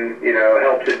 and then, you know,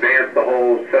 helps advance the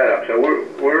whole setup. So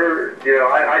we're you know,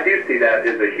 I do see that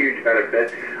as a huge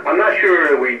benefit. I'm not sure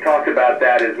that we talked about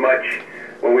that as much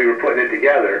when we were putting it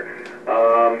together.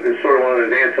 It's sort of one of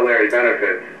those ancillary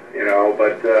benefits, you know,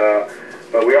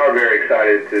 but we are very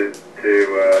excited to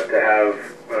have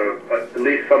at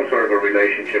least some sort of a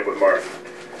relationship with Martin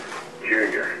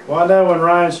Jr. Well, I know when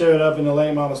Ryan showed up in the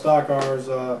late model stock cars,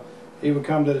 he would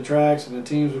come to the tracks and the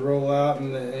teams would roll out,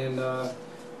 and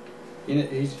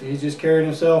he's just carried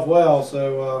himself well.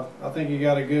 So I think you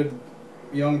got a good,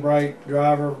 young, bright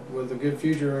driver with a good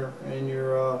future in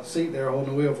your seat there,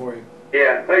 holding the wheel for you.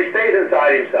 Yeah, but he stays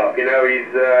inside himself. You know, he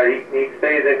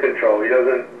stays in control. He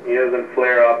doesn't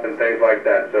flare up and things like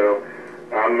that. So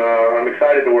I'm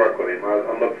excited to work with him.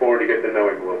 I look forward to getting to know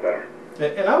him a little better.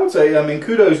 And I would say, I mean,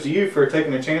 kudos to you for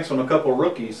taking a chance on a couple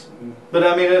rookies, but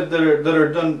I mean that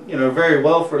are done, you know, very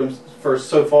well for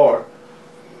so far.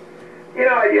 You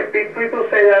know, people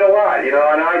say that a lot. You know,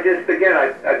 and I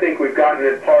think we've gotten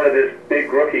as part of this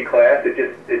big rookie class. It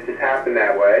just happened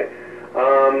that way.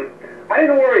 I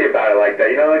didn't worry about it like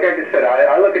that. You know, like I said,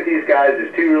 I look at these guys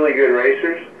as two really good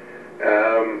racers.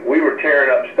 We were tearing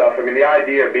up stuff. I mean, the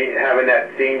idea of having that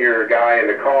senior guy in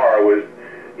the car was,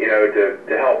 you know,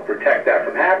 to help protect that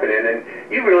from happening, and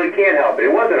you really can't help it.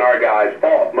 It wasn't our guy's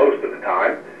fault most of the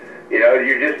time. You know,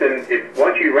 you're just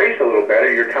once you race a little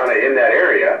better, you're kind of in that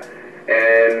area,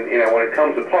 and you know, when it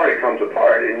comes apart,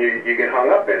 and you get hung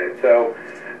up in it. So,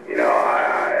 you know,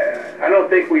 I don't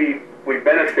think we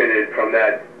benefited from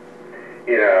that,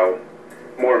 you know,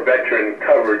 more veteran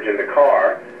coverage in the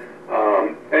car.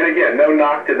 And again, no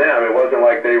knock to them. It wasn't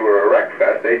like they were a wreck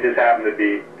fest. They just happened to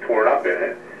be torn up in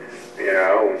it. You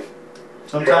know,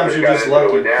 sometimes you're just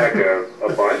lucky. With Danica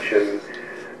a bunch, and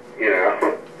you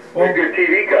know, we're good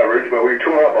TV coverage, but we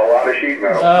tore up a lot of sheet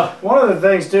metal. One of the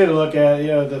things too to look at, you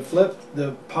know,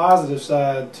 the positive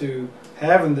side to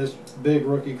having this big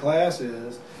rookie class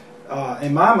is,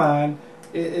 in my mind,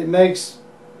 it makes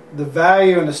the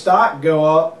value in the stock go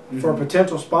up for a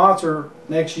potential sponsor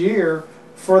next year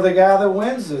for the guy that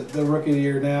wins the rookie of the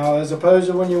year now, as opposed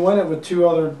to when you win it with two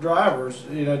other drivers,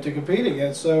 you know, to compete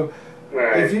against. So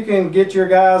right. If you can get your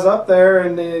guys up there,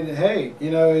 and then, hey,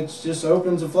 you know, it just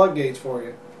opens the floodgates for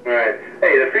you. Right.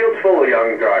 Hey, the field's full of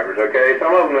young drivers, okay?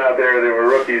 Some of them out there that were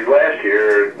rookies last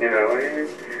year, you know,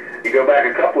 you go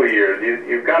back a couple of years,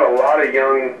 you've got a lot of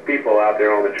young people out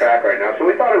there on the track right now. So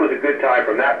we thought it was a good time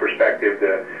from that perspective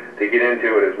to get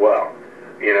into it as well.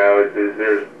 You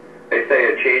know, they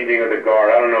say a changing of the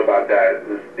guard. I don't know about that.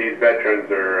 These veterans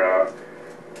are,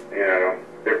 you know,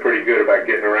 they're pretty good about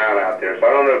getting around out there. So I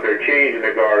don't know if they're changing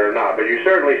the guard or not, but you're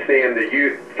certainly seeing the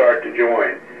youth start to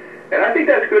join. And I think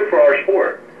that's good for our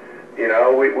sport. You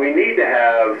know, we need to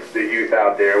have the youth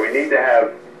out there. We need to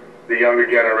have the younger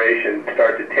generation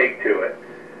start to take to it.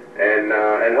 And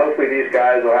hopefully these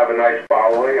guys will have a nice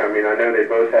following. I mean, I know they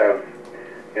both have,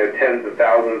 you know, tens of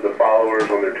thousands of followers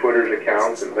on their Twitter's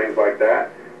accounts and things like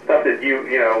that. Stuff that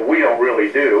you know, we don't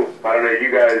really do. I don't know, are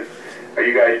you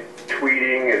guys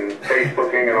tweeting and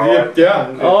Facebooking and all that?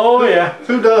 Yeah. Oh yeah.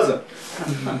 Who doesn't?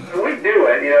 We do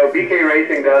it. You know, BK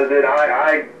Racing does it.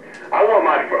 I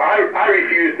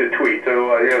refuse to tweet.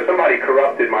 So you know, somebody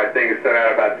corrupted my thing and sent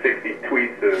out about 60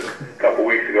 tweets a couple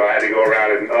weeks ago. I had to go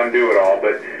around and undo it all.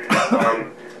 But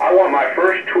I want my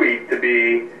first tweet to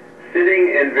be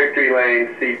sitting in victory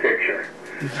lane, see picture.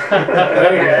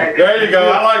 Okay? There you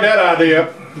go. I like that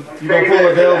idea. You gonna pull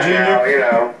a Dale Jr.? You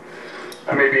know,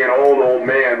 I may be an old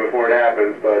man before it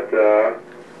happens, but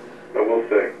we'll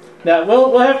see. Now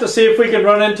we'll have to see if we can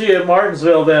run into you at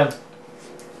Martinsville then.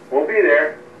 We'll be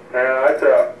there.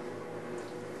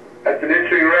 That's an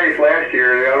interesting race last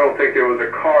year. I don't think there was a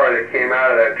car that came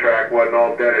out of that track wasn't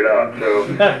all dented up. So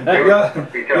you got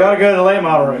to go to the late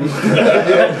model race.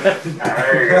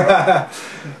 There you go.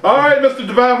 All right, Mr.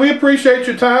 Devine, we appreciate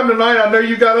your time tonight. I know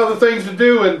you got other things to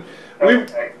do, and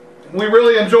We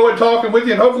really enjoyed talking with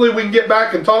you, and hopefully we can get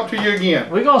back and talk to you again.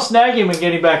 We're going to snag him and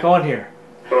get him back on here.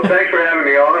 Well, thanks for having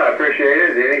me on. I appreciate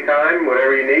it. Anytime,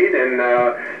 whatever you need, and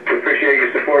we appreciate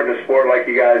you supporting the sport like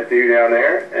you guys do down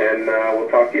there. And we'll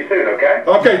talk to you soon, okay?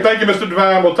 Okay, thank you, Mr.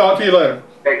 Devine. We'll talk to you later.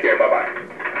 Take care. Bye-bye.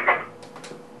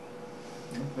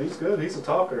 He's good. He's a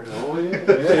talker. Oh,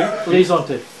 yeah. Please on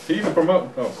two. He's a promoter.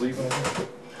 Oh, please on two.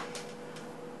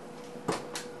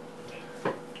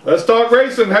 Let's talk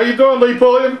racing. How you doing, Lee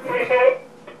Pulliam?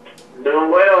 Doing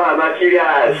well. How about you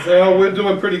guys? Well, we're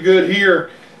doing pretty good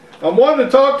here. I wanted to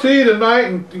talk to you tonight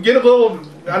and get a little.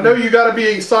 I know you got to be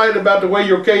excited about the way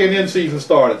your K&N season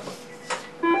started.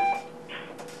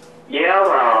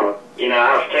 Yeah, you know,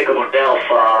 I was tickled to death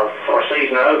for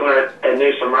season opener at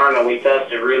New Smyrna. We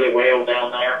tested really well down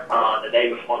there the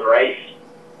day before the race.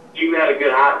 You had a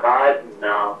good hot ride and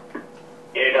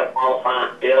ended up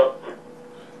qualifying fifth.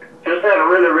 Just had a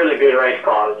really, really good race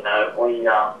car. You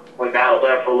know, we battled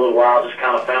there for a little while. Just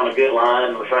kind of found a good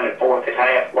line. Was running fourth at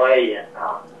halfway, and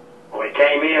when we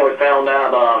came in, we found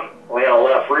out we had a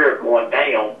left rear going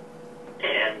down,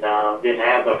 and didn't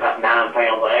have about 9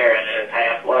 pounds of air in it at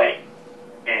halfway.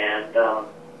 And the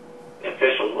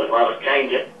officials wouldn't let us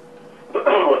change it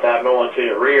without going to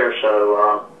the rear.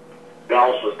 So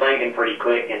Goss was thinking pretty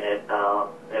quick, and it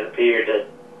appeared that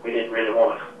we didn't really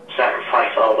want to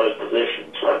sacrifice all those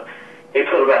positions. So he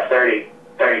put about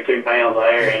 32 pounds of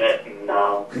air in it, and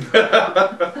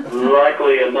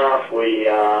luckily enough, we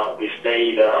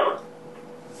stayed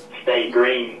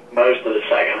green most of the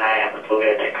second half until we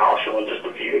had that caution with just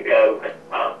a few to go. But,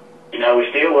 you know, we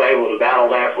still were able to battle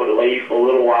there for the lead for a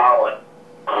little while,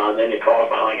 and then the car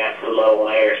finally got too low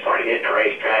on air, started hitting the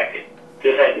racetrack, and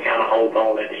just had to kind of hold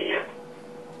on at the end.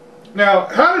 Now,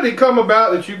 how did it come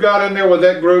about that you got in there with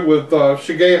that group with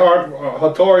Shigei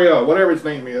Hattori, whatever his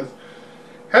name is?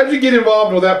 How did you get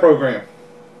involved with that program?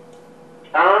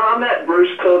 I met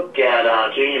Bruce Cook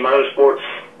at Junior Motorsports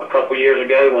a couple years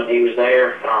ago when he was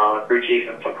there, crew chief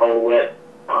in Colwett,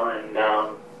 and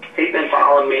he's been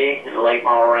following me in the late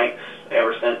model ranks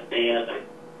ever since then.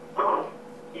 And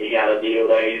he got a deal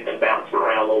there. He's been bouncing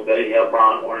around a little bit. He helped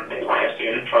Ron Warren last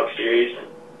year in the Truck Series, and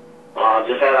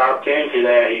just had an opportunity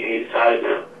there. He decided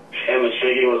that him and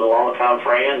Shiggy was a long-time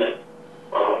friend, and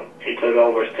he took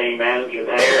over as team manager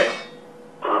there. And,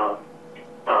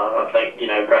 I think, you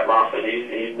know, Brett Moffitt,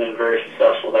 he's been very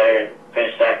successful there and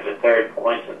finished second and third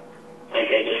points. And I think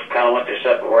they just kind of went their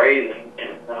separate ways.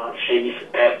 And Shiggy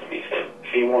asked him, he said,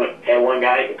 if he had one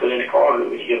guy he could put in the car, who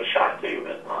would you give a shot to?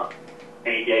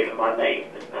 And he gave him my name,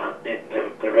 and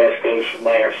the rest goes from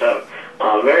there. So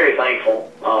very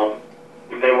thankful.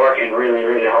 They're working really,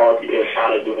 really hard to get a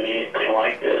shot at doing anything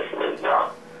like this, and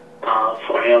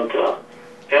for him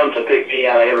to pick me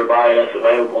out of everybody that's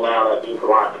available now, that means a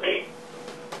lot to me.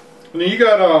 Now you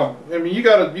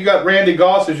got you got Randy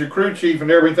Goss as your crew chief and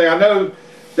everything. I know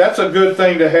that's a good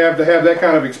thing to have that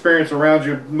kind of experience around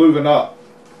you moving up.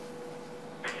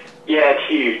 Yeah, it's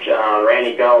huge.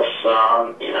 Randy Goss,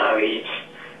 you know,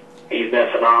 he's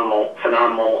been phenomenal in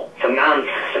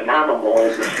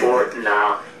the sport, and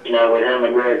you know, with him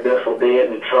and Greg Biffle did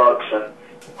in the trucks and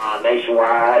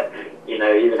nationwide, and, you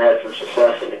know, even had some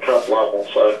success in the cup level.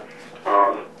 So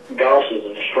Goss is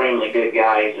an extremely good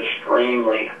guy. He's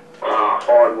extremely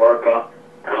hard worker.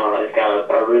 He's got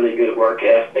a really good work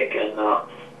ethic, and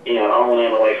you know, on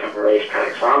and away from the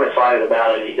racetrack. So I'm excited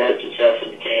about it. He's had success in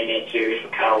the K&N Series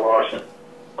with Kyle Larson.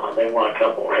 They won a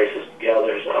couple races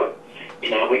together. So,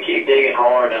 you know, we keep digging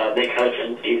hard. Dick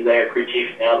Hutchins, he's there, crew chief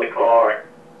in the other car.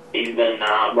 He's been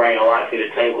bringing a lot to the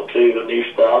table too, with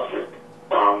new stuff.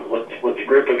 And with the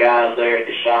group of guys there at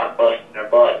the shop busting their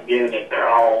butt and giving it their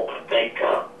all, I think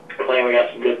we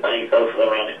got some good things hopefully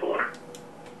around the corner.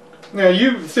 Now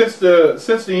you since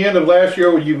the end of last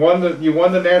year, you won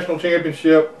the national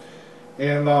championship,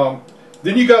 and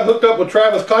then you got hooked up with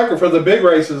Travis Kiker for the big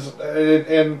races,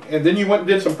 and then you went and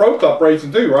did some Pro Cup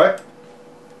racing too, right?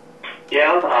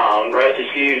 Yeah,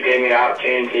 Regis Hughes gave me the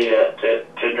opportunity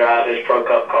to drive his Pro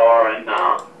Cup car, and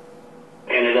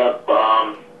ended up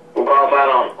we qualified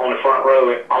on the front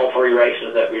row at all 3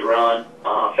 races that we run.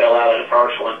 Fell out in the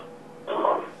first one.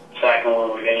 Second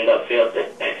one we ended up 5th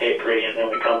at Hickory, and then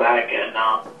we come back and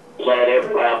led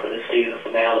every lap of the season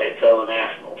finale at Southern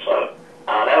National. So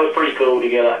that was pretty cool to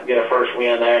get a first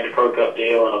win there in the Pro Cup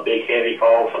deal, and a big heavy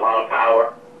car with a lot of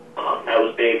power. That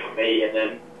was big for me. And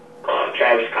then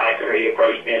Travis Kiker, he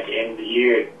approached me at the end of the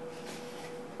year.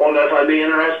 Wondered if I'd be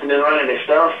interested in running this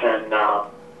stuff, and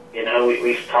you know,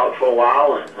 we talked for a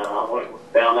while, and we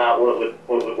found out what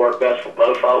would work best for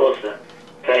both of us. And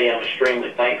I tell you, I'm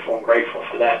extremely thankful and grateful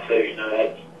for that too. You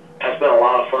know, that's been a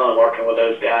lot of fun working with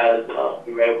those guys.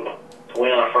 We were able to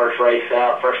win our first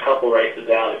couple races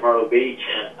out at Myrtle Beach,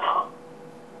 and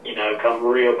you know, come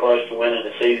real close to winning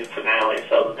the season finale at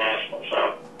Southern National.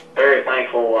 So very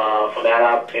thankful for that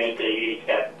opportunity. He's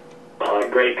got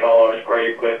great cars,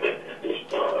 great equipment, and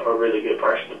just a really good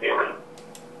person to be around.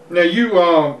 Now are you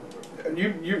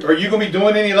going to be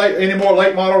doing any more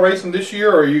late model racing this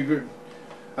year, or are you?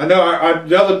 I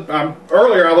know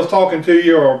earlier I was talking to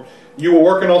you, or you were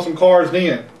working on some cars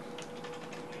then.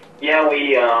 Yeah,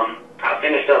 I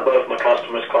finished up both my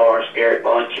customers' cars, Garrett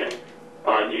Bunch and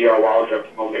GR Waldrop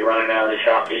are going to be running out of the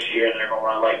shop this year, and they're going to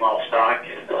run late model stock.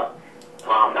 And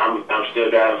I'm still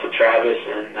driving for Travis,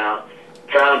 and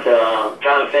trying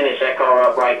to finish that car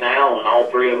up right now. And all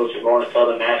three of us are going to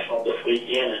Southern National this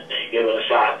weekend and give it a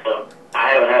shot. So I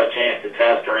haven't had a chance to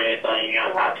test or anything.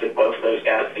 I took both of those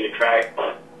guys to the track,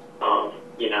 but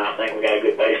you know, I think we got a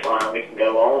good baseline we can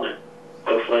go on, and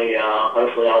hopefully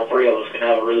all three of us can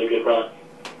have a really good run.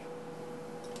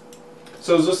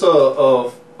 So is this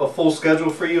a full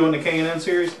schedule for you in the K&N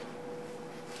series?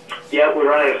 Yeah, we're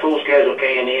running a full schedule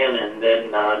K&N, and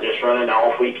then just running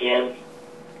off weekends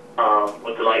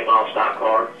with the late model stock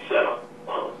car. So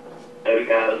those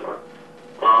guys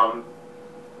are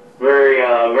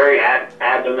very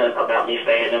adamant about me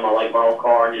staying in my late model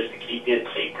car just to keep getting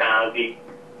seat time,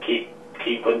 keep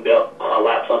putting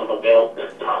laps under my belt,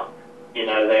 and you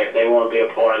know, they want to be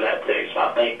a part of that too. So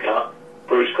I think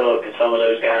Bruce Cook and some of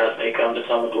those guys, they come to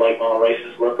some of the late model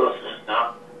races with us,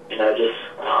 and you know, just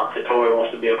Hattori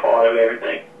wants to be a part of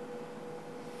everything.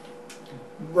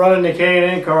 Running the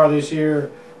K&N car this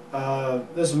year,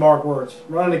 this is Mark Wertz.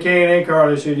 Running the K&N car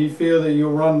this year, do you feel that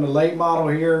you'll run the late model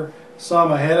here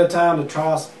some ahead of time to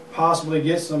try possibly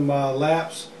get some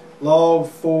laps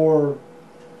logged for,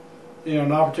 you know,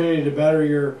 an opportunity to better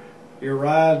your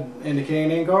ride in the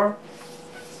K&N car?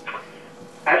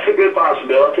 That's a good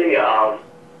possibility.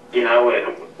 You know,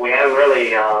 we haven't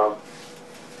really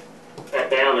sat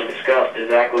down and discussed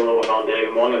exactly what we're going to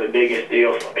do. One of the biggest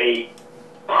deals for me,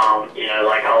 you know,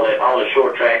 like all the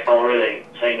short tracks don't really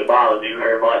seem to bother me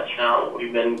very much.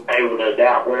 We've been able to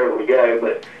adapt wherever we go,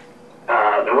 but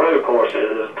the road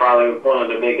courses is probably one of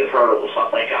the biggest hurdles I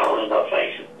think I'll end up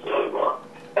facing. So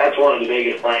that's one of the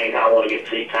biggest things I want to get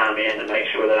seat time in to make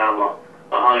sure that I'm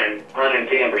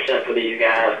 110% for these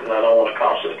guys, because I don't want to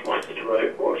cost us points at the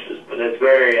road courses. But it's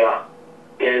very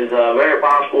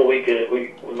possible we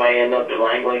may end up at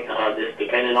Langley, just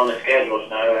depending on the schedule. You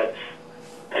know,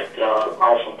 that's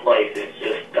awesome place. It's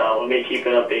just with me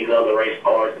keeping up these other race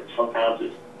cars, and sometimes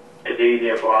it's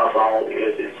easier for us all to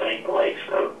go to the same place.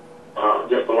 So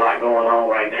just a lot going on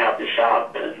right now at the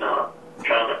shop, and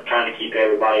trying to keep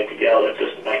everybody together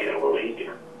just to make it a little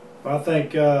easier. I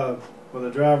think with a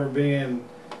driver being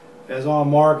as on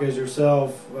mark as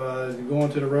yourself, going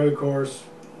to the road course,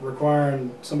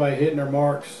 requiring somebody hitting their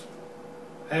marks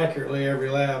accurately every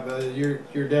lap,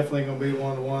 you're definitely going to be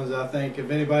one of the ones I think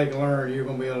if anybody can learn, you're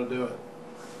going to be able to do it.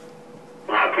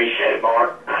 I appreciate it,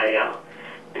 Mark.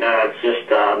 You know, it's just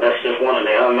that's just one of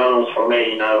the unknowns for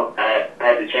me. You know, I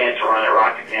had the chance to run at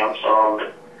Rockingham some,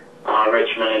 and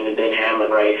Richmond and the Denny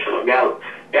Hamlin race, and I've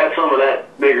got some of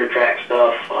that bigger track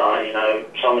stuff. You know,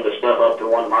 some of the stuff up to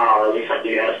 1 mile. At least I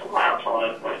do have some laps on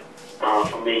it. But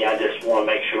for me, I just want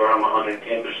to make sure I'm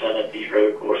 110% at these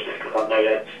road courses, because I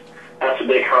know that's a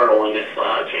big hurdle in this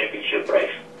championship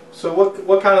race. So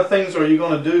what kind of things are you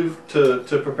going to do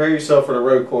to prepare yourself for the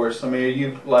road course? I mean, are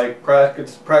you like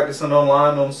practicing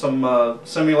online on some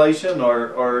simulation,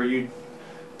 or are you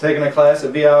taking a class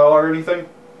at VIR or anything?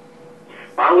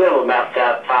 I live about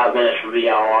 5 minutes from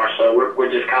VIR, so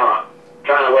we're just kind of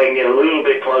trying to get a little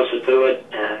bit closer to it,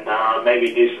 and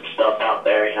maybe do some stuff out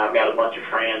there. You know, I've got a bunch of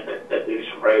friends that do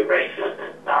some road racing,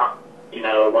 and you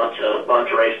know, a bunch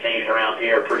of race teams around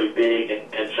here are pretty big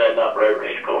and setting up road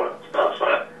race cars and stuff.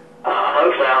 So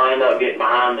hopefully I'll end up getting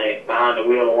behind the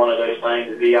wheel of one of those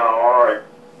things at VIR,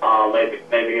 and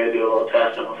maybe go do a little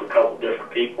testing with a couple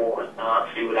different people and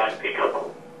see what I can pick up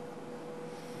on.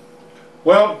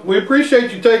 Well, we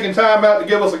appreciate you taking time out to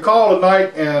give us a call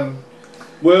tonight, and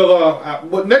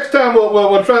we'll next time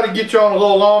we'll try to get you on a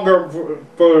little longer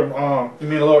for you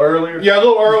mean a little earlier? Yeah, a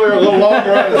little earlier, a little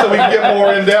longer, so we can get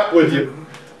more in depth with you.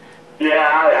 Yeah,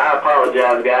 I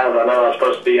apologize, guys. I know I was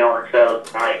supposed to be on at 7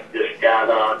 tonight. Just got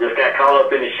caught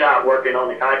up in the shop working on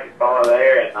the Nike car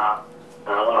there, and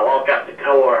when I walked out the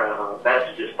door,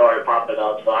 messages started popping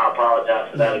up. So I apologize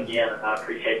for that again, and I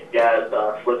appreciate you guys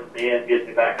slipping me in, getting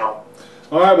me back on.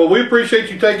 All right, well, we appreciate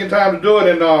you taking time to do it,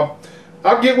 and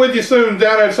I'll get with you soon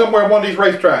down there somewhere at one of these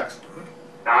racetracks.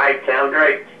 All right, sounds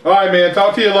great. All right, man.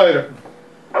 Talk to you later.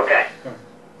 Okay.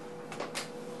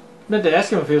 meant to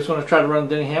ask him if he was going to try to run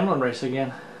the Denny Hamlin race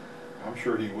again. I'm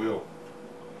sure he will.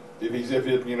 If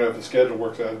the schedule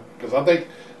works out, because I think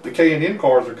the K&N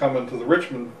cars are coming to the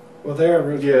Richmond. Well, they're at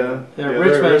Richmond. They're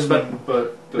Richmond,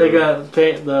 but they got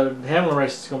the Hamlin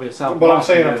race is going to be at South. But I'm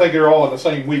saying, I think they're all in the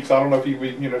same week, so I don't know if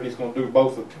he's going to do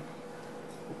both of them.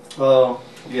 Well,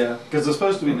 yeah, because it's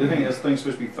supposed to be. This thing's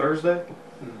supposed to be Thursday.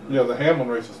 Yeah, the Hamlin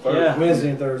race is Thursday. Yeah. Wednesday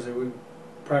and Thursday. We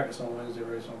practice on Wednesday,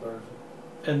 race on Thursday.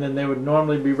 And then they would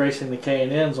normally be racing the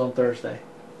K&Ns on Thursday.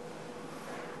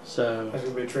 So That's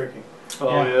going to be tricky.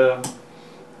 Oh, yeah.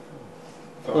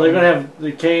 Well, they're going to have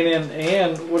the K&N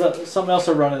and something else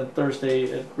they're running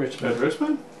Thursday at Richmond. At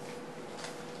Richmond?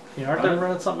 Yeah, aren't they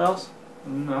running something else?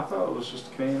 No, I thought it was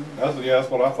just K&N. That's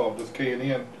what I thought, just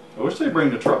K&N. I wish they'd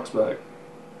bring the trucks back.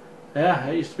 Yeah,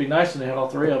 it used to be nice when they had all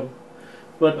three of them.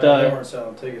 But they weren't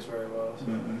selling tickets very well. So.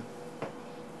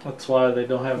 That's why they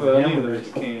don't have Well, the neither Hamlin is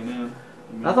race. K&N.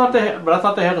 I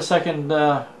thought they had a second.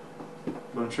 But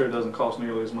I'm sure it doesn't cost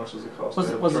nearly as much as it costs to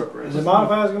have a truck race. Is it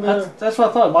Modifieds going to be there? That's what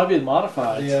I thought. It might be the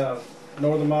Modifieds. Yeah,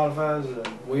 Northern Modifieds and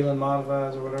Wheeling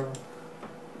Modifieds or whatever.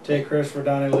 Ted Christopher,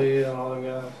 Donnie Lee, and all them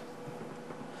guys.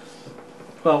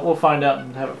 Well, we'll find out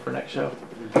and have it for next show.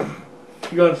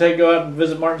 You going to go out and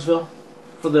visit Martinsville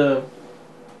for the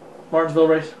Martinsville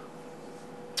race?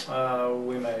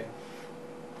 We may.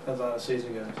 Depends on how the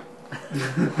season goes.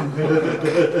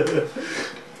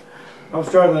 I'm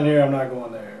struggling here. I'm not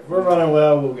going there. If we're running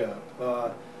well, we'll go.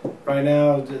 Right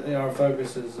now, our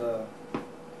focus is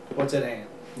what's at hand,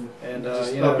 and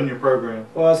just upping your program.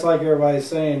 Well, it's like everybody's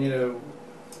saying.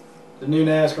 The new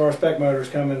NASCAR spec motor's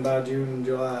coming by June,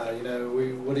 July.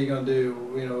 What are you going to do?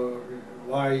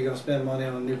 Why are you going to spend money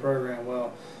on a new program?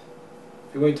 Well,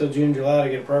 if you wait till June, July to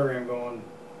get a program going,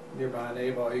 you're behind the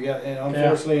eight ball. And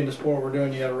unfortunately, in the sport we're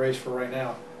doing, you got to race for right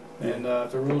now. And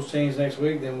if the rules change next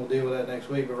week, then we'll deal with that next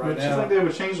week. But right now, you think they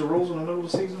would change the rules in the middle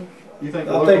of the season? You think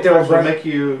the I think they would make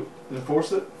you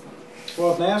enforce it?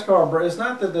 Well, if NASCAR, it's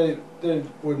not that they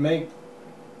would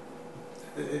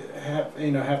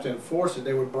have to enforce it.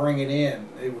 They would bring it in.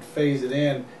 They would phase it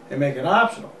in and make it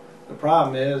optional. The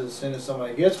problem is, as soon as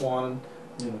somebody gets one,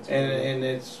 and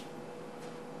it's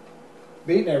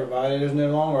beating everybody, it's no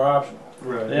longer optional.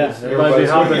 Right. Yeah, everybody be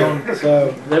hopping on.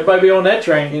 So everybody be on that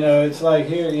train. It's like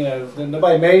here.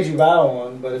 Nobody made you buy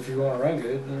one, but if you want to run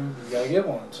good, then you got to get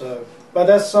one. So, but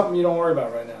that's something you don't worry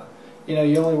about right now. You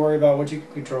only worry about what you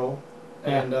can control,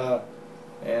 and you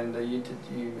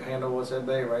handle what's at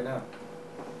bay right now.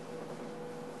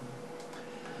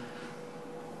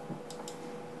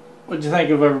 What did you think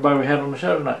of everybody we had on the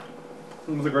show tonight?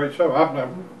 It was a great show. I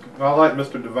like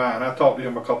Mr. Devine. I talked to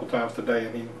him a couple times today,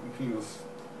 and he was.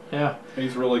 Yeah.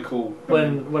 He's really cool.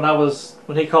 When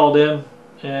he called in,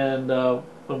 and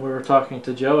when we were talking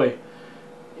to Joey,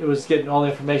 it was getting all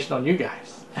the information on you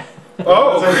guys.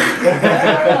 Oh.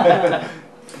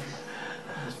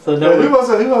 So who was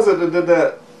it that did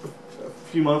that a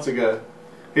few months ago?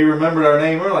 He remembered our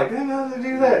name. We're like, hey, how did they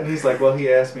do that? And he's like, well,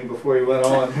 he asked me before he went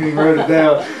on. He wrote it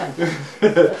down.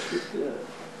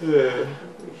 Yeah.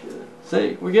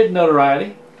 See, we're getting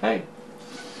notoriety. Hey.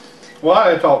 Well,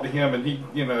 I had talked to him, and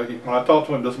when I talked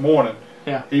to him this morning,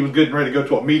 he was getting ready to go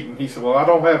to a meeting. He said, well, I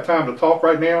don't have time to talk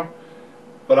right now,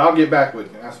 but I'll get back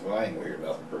with you. And I said, well, I ain't going to hear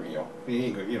nothing from him. He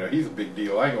ain't gonna, he's a big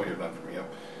deal. I ain't going to hear nothing from him.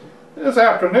 This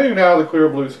afternoon, out of the clear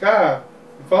blue sky,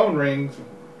 the phone rings.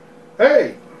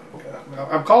 Hey,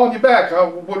 I'm calling you back.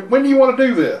 When do you want to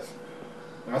do this?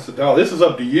 And I said, oh, this is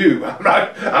up to you. I'm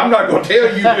not going to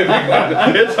tell you.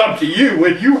 It's up to you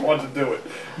when you want to do it.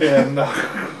 And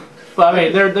But I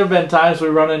mean, there have been times we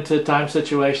run into time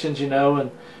situations,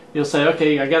 and you'll say,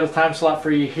 okay, I got a time slot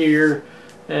for you here,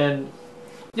 and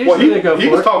usually they go for it. He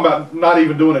was talking about not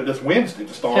even doing it this Wednesday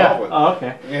to start off with. Oh,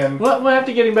 okay. And we'll have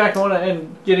to get him back on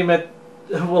and get him at,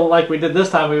 like we did this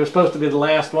time. He was supposed to be the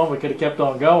last one. We could have kept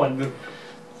on going,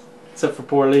 except for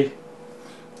poor Lee.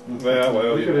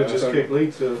 Well, we could have just kicked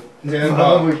Lee to.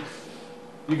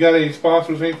 You got any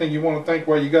sponsors, anything you want to thank?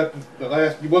 Well, you got the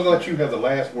last. We're going to let you have the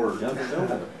last word.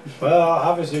 Well,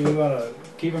 obviously we want to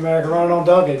keep America running on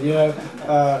Dunkin'.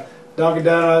 Dunkin'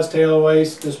 Donuts, Taylor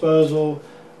Waste Disposal,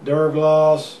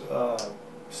 Durgloss,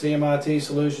 CMIT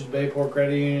Solutions, Bayport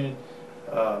Credit Union,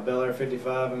 Bel Air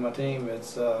 55, and my team.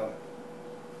 It's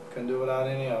couldn't do without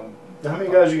any of them. How many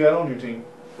guys you got on your team?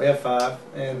 We have 5,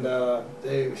 and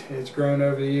it's grown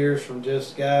over the years from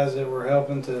just guys that were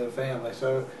helping to family.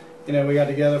 So. We got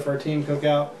together for a team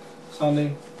cookout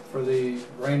Sunday for the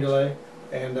rain delay,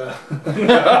 and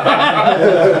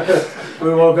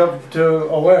we woke up to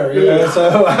a winner.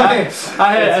 So I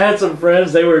had some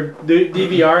friends. They were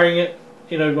DVRing it,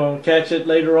 going to catch it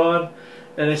later on,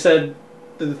 and they said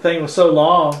the thing was so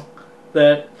long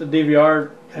that the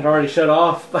DVR had already shut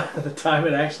off by the time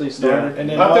it actually started. And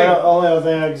then the only other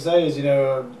thing I can say is,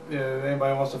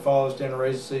 anybody wants to follow us during the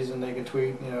race season, they can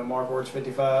tweet, Mark Wertz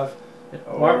 55.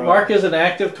 Mark is an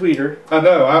active tweeter. I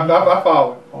know. I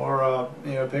follow. Or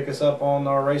pick us up on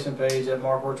our racing page at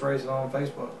Mark Wertz Racing on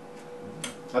Facebook.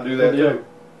 I do that too.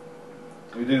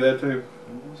 We do that too.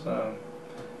 So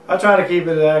I try to keep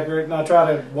it accurate, and I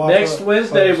try to watch. Next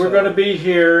Wednesday we're going to be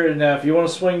here, and if you want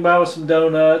to swing by with some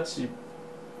donuts,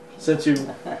 since you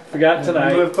forgot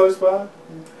tonight. You live close by?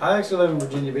 I actually live in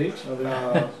Virginia Beach,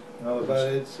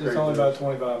 but it's only about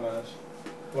 25 minutes.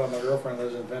 Well, my girlfriend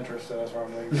lives in Ventress, so that's where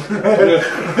I'm leaving.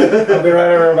 I'll be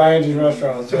right over by Angie's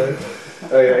restaurant. So.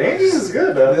 Oh yeah, Angie's is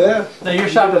good though. Yeah. Now your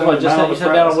shop is what? You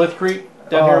said down on With Creek?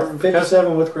 Down here,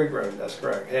 57 With Creek Road. That's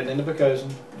correct. Heading into Pocosin.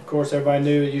 Of course, everybody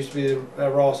knew it used to be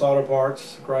Ross Auto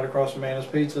Parts, right across from Anna's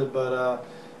Pizza, but.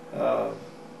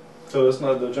 So it's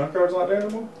not, the junkyard's not there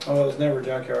anymore? Oh, it was never a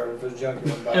junkyard. It was a junkie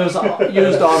one by. It was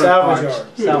used auto salvage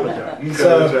parts. yard.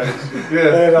 Salvage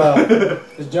yard. So,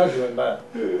 it's junkie one by.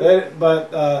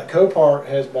 But Copart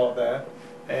has bought that,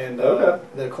 and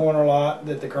the corner lot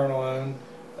that the Colonel owned,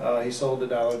 he sold to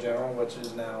Dollar General, which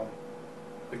is now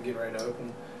getting ready to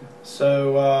open.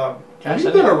 So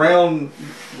you've been around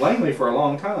Langley for a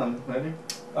long time, haven't you?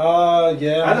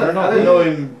 Yeah. I didn't know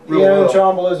him real well.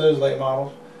 Chomble is those late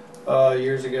models.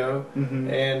 Years ago,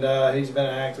 and he's been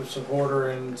an active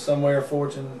supporter in some way or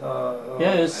fortune.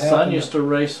 His son used to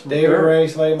race. David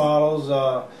raced late models,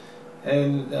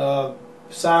 and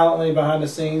silently behind the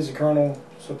scenes, the Colonel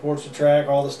supports the track.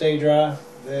 All the stay dry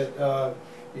that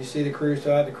you see the crews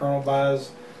throughout, the Colonel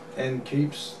buys and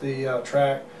keeps the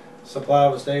track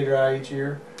supplied with stay dry each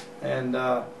year, and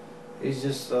he's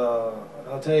just.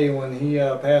 I'll tell you, when he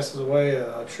passes away,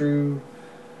 a true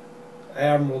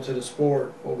admiral to the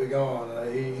sport will be gone.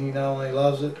 He not only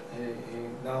loves it, he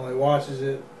not only watches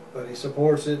it, but he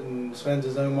supports it and spends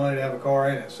his own money to have a car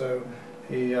in it. So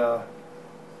he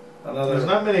there's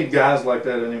not many guys like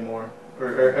that anymore,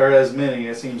 or as many,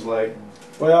 it seems like.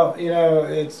 Well,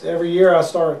 it's every year I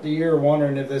start the year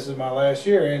wondering if this is my last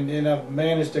year, and I've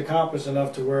managed to accomplish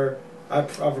enough to where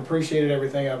I've appreciated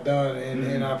everything I've done,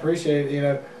 and I appreciate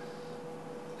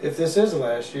if this is the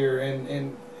last year,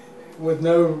 and with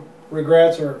no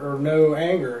regrets or no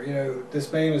anger.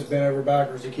 This man has been over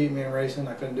backwards to keep me in racing.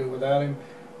 I couldn't do it without him,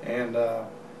 and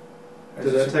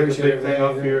did that take a big thing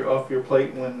off your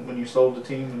plate when you sold the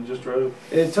team and just drove?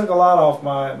 It took a lot off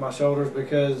my shoulders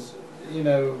because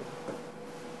you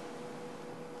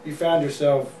found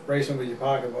yourself racing with your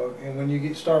pocketbook, and when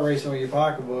you start racing with your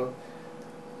pocketbook,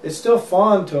 it's still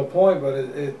fun to a point, but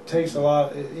it takes a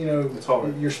lot. It's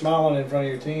hard. You're smiling in front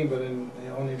of your team, but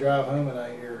when you drive home at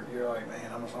night, you're like, man,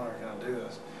 how much longer can I do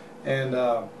this? And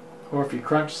or if you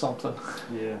crunch something.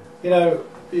 Yeah.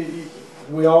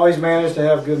 We always managed to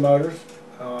have good motors.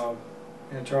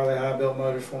 Charlie High built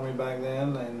motors for me back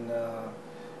then, and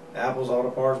Apple's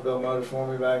Auto Parts built motors for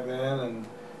me back then, and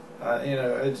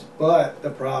but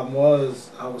the problem was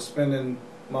I was spending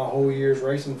my whole year's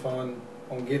racing fund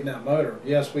on getting that motor.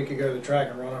 Yes, we could go to the track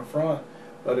and run up front,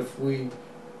 but if we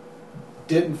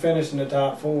didn't finish in the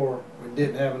top 4, we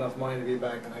didn't have enough money to be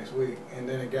back the next week. And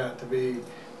then it got to be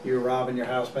you're robbing your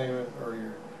house payment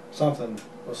or something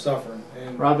was suffering.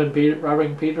 And robbing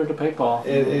Peter to pay Paul.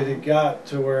 It got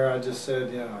to where I just said,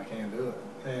 I can't do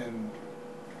it. And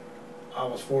I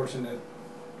was fortunate.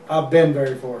 I've been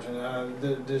very fortunate.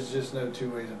 There's just no two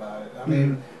ways about it. I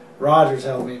mean, Rogers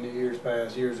helped me in the years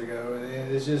ago,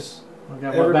 and it's just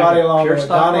everybody along with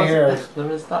Donnie Harris.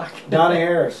 Donnie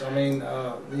Harris. I mean,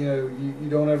 you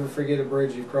don't ever forget a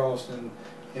bridge you've crossed, and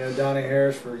Donnie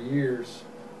Harris for years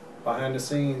behind the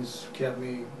scenes kept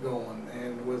me going,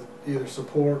 and with either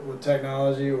support with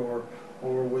technology or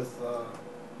with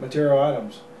material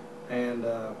items. And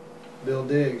Bill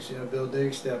Diggs, Bill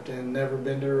Diggs stepped in, never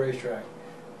been to a racetrack,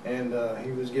 and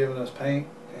he was giving us paint.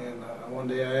 And one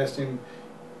day I asked him,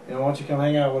 why don't you come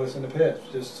hang out with us in the pits,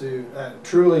 just to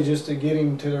truly just to get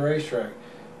him to the racetrack.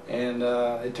 And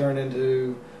it turned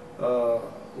into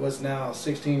what's now a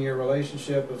 16-year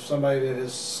relationship of somebody that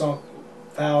has sunk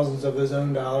thousands of his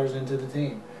own dollars into the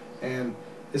team. And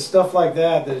it's stuff like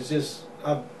that that's just,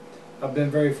 I've been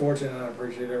very fortunate, and I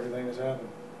appreciate everything that's happened.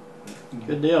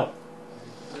 Good deal.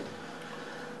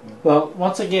 Well,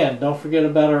 once again, don't forget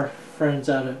about our friends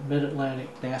out at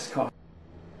Mid-Atlantic NASCAR.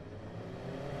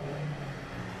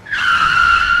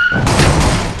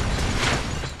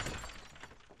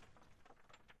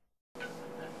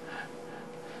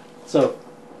 So,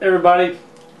 everybody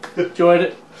enjoyed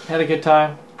it, had a good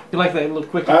time. You like that little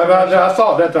quick? I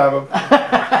saw it that time.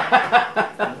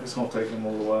 It's gonna take him a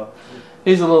little while.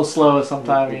 He's a little slow at some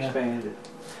time, you know. Expanded.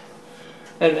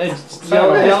 And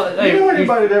So, you know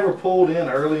anybody that ever pulled in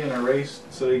early in a race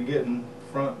so he get in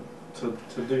front to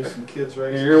do some kids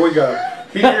racing? Here we go.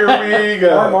 Here we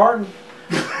go. Martin.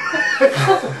 Hey,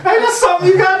 that's something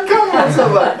you got in common with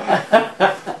somebody.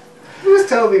 He was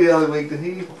telling me the other week that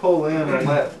he pulled in on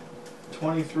lap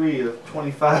 23 of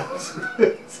 25.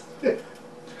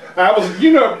 I was,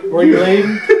 you know. Were you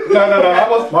leading? No. I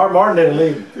was. Martin didn't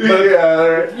lead.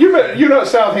 But, you know at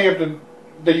Southampton,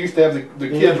 they used to have the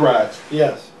kids' rides.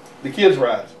 Yes. The kids'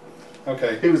 rides.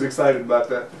 Okay. He was excited about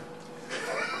that.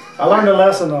 I learned a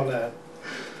lesson on that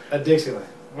at Dixieland.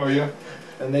 Oh, yeah?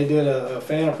 And they did a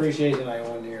fan appreciation night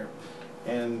one year.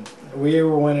 And we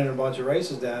were winning a bunch of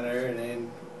races down there. And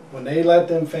then when they let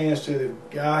them fans to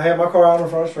the... I had my car out on the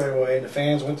front straightaway. The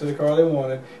fans went to the car they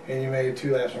wanted. And you made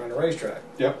 2 laps around the racetrack.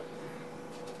 Yep.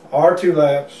 Our 2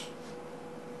 laps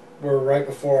were right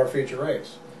before our feature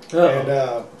race. And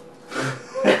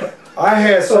I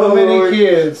had so many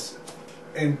kids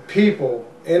and people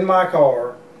in my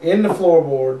car, in the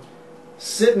floorboard,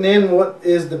 sitting in what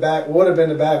is the back, would have been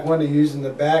the back window, using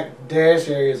the back dash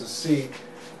area as a seat.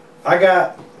 I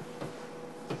got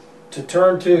to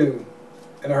turn 2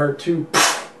 and I heard 2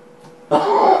 and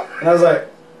I was like,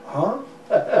 huh?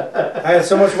 I had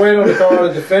so much weight on the car,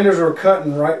 the defenders were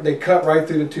cutting right, they cut right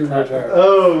through the 2 rear tires.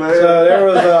 Oh, man. So there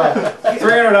was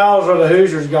 $300 worth of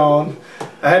Hoosiers gone.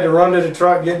 I had to run to the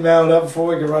truck, get mounted up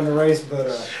before we could run the race,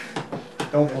 but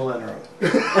don't pull in early.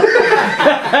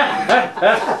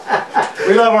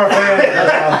 We love our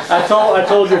fans. I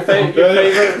told your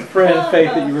favorite friend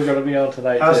Faith that you were going to be on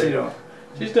tonight. How's she doing?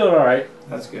 She's doing all right.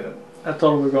 That's good. I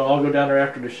told her we were going to all go down there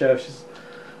after the show. She's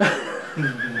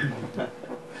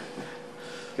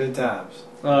good times.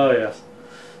 Oh yes.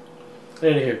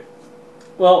 Anywho,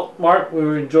 well, Mark,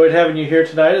 we enjoyed having you here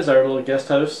tonight as our little guest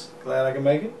host. Glad I can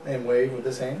make it and wave with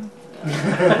this hand.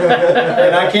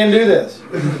 And I can do this.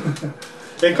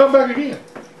 And come back again.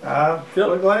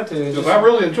 We're glad to. Because I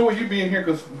really enjoy you being here,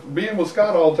 because being with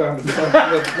Scott all the time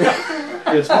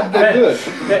it's not that good.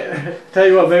 Tell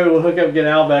you what, maybe we'll hook up and get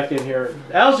Al back in here.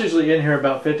 Al's usually in here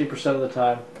about 50% of the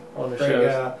time on the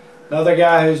shows. Another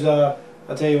guy who's, I'll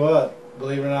tell you what,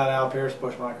 believe it or not, Al Pierce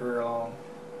pushed my career along.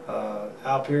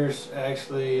 Al Pierce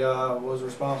actually was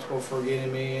responsible for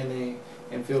getting me in the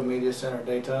Infield Media Center at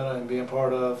Daytona and being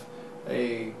part of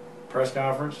a press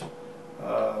conference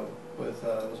with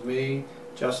it was me,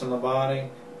 Justin Labonte,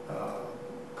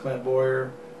 Clint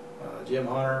Boyer, Jim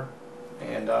Hunter,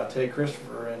 and Ted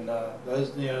Christopher, and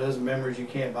those memories you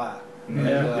can't buy. And,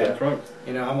 that's right.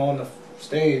 I'm on the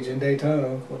stage in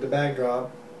Daytona with the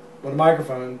backdrop, with a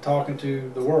microphone, talking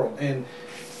to the world, and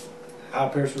Al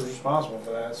Pierce was responsible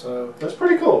for that. So that's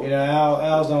pretty cool.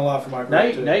 Al's done a lot for my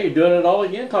career too. Now you're doing it all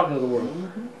again, talking to the world.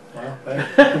 Well,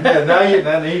 now you're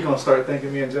gonna start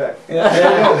thinking me and Jack.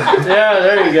 Yeah,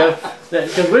 there you go.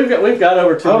 Because we've got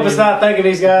over 2 I hope it's not thanking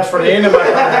these guys for the end of my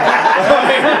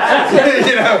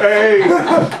career.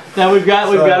 Now we've got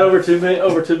over 2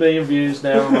 million views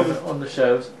now on the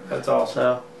shows. That's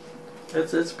awesome. So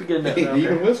it's beginning.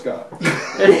 Even with Scott.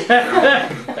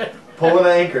 Pulling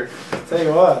an anchor. Tell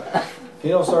you what, if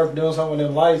you don't start doing something with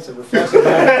them lights that reflect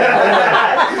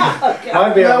back,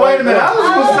 might be now, wait a minute. I was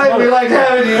going to say we like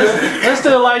having you. Let's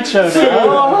do a light show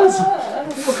now.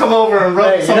 We'll come over and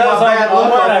rub some of my bad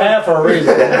luck on half for a reason.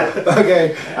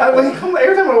 Okay.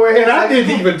 Every time I wear it, And I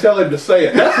didn't even tell him to say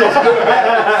it. That's what's good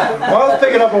about it. Well, I was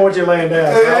picking up on what you're laying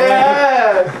down.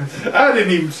 So I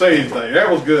didn't even say anything. That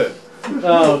was good.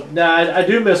 Oh, now I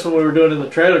do miss when we were doing it in the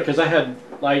trailer, because I had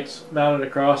lights mounted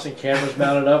across and cameras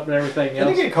mounted up and everything else.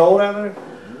 Did it get cold out there?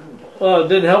 Well, it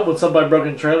didn't help when somebody broke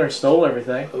in the trailer and stole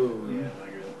everything. Oh, yeah.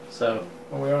 So.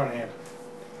 Well, we are in here.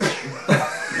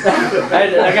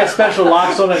 I got special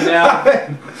locks on it now.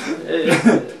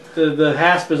 The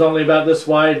hasp is only about this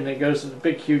wide, and it goes to the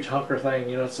big, huge hunker thing.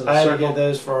 It's in a I had circle. to get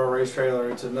those for our race trailer.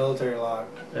 It's a military lock.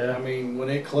 Yeah. I mean, when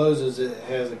it closes, it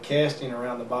has a casting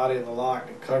around the body of the lock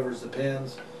that covers the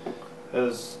pins.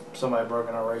 Because somebody broke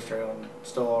in our race trailer and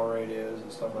stole our radios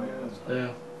and stuff like that. So.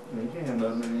 Yeah. You can't have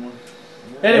those anymore.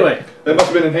 Anyway. That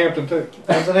must have been in Hampton, too.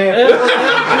 That's in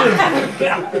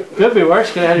Hampton. Could be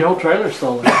worse. Could have had your whole trailer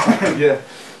stolen. Yeah.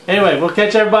 Anyway, we'll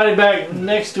catch everybody back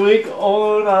next week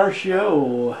on our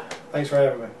show. Thanks for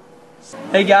having me.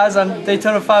 Hey guys, I'm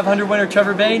Daytona 500 winner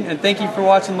Trevor Bain, and thank you for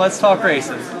watching Let's Talk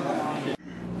Racing.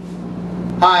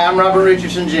 Hi, I'm Robert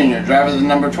Richardson Jr., driver of the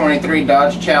number 23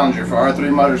 Dodge Challenger for R3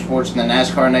 Motorsports in the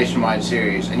NASCAR Nationwide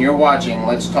Series, and you're watching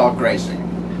Let's Talk Racing.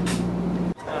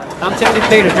 I'm Timothy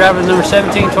Peters, driver of the number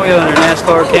 17 Toyota in the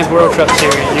NASCAR Camp World Truck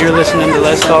Series, and you're listening to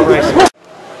Let's Talk Racing.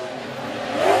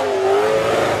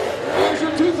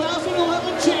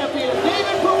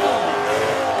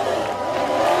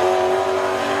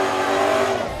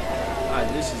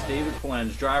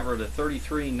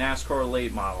 33 NASCAR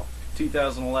late model,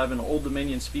 2011 Old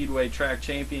Dominion Speedway track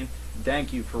champion.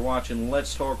 Thank you for watching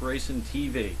Let's Talk Racing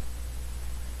TV.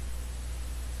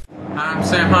 I'm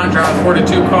Sam Hunt, drive the 42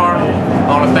 car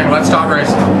on the thing Let's Talk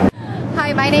Racing.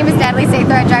 Hi, my name is Natalie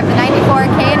Sather. I drive the 94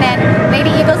 K&N Lady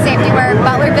Eagle safety wear,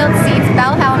 Butler built seats,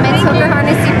 bell helmets, hooker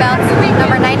harness seat belts,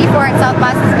 number 90.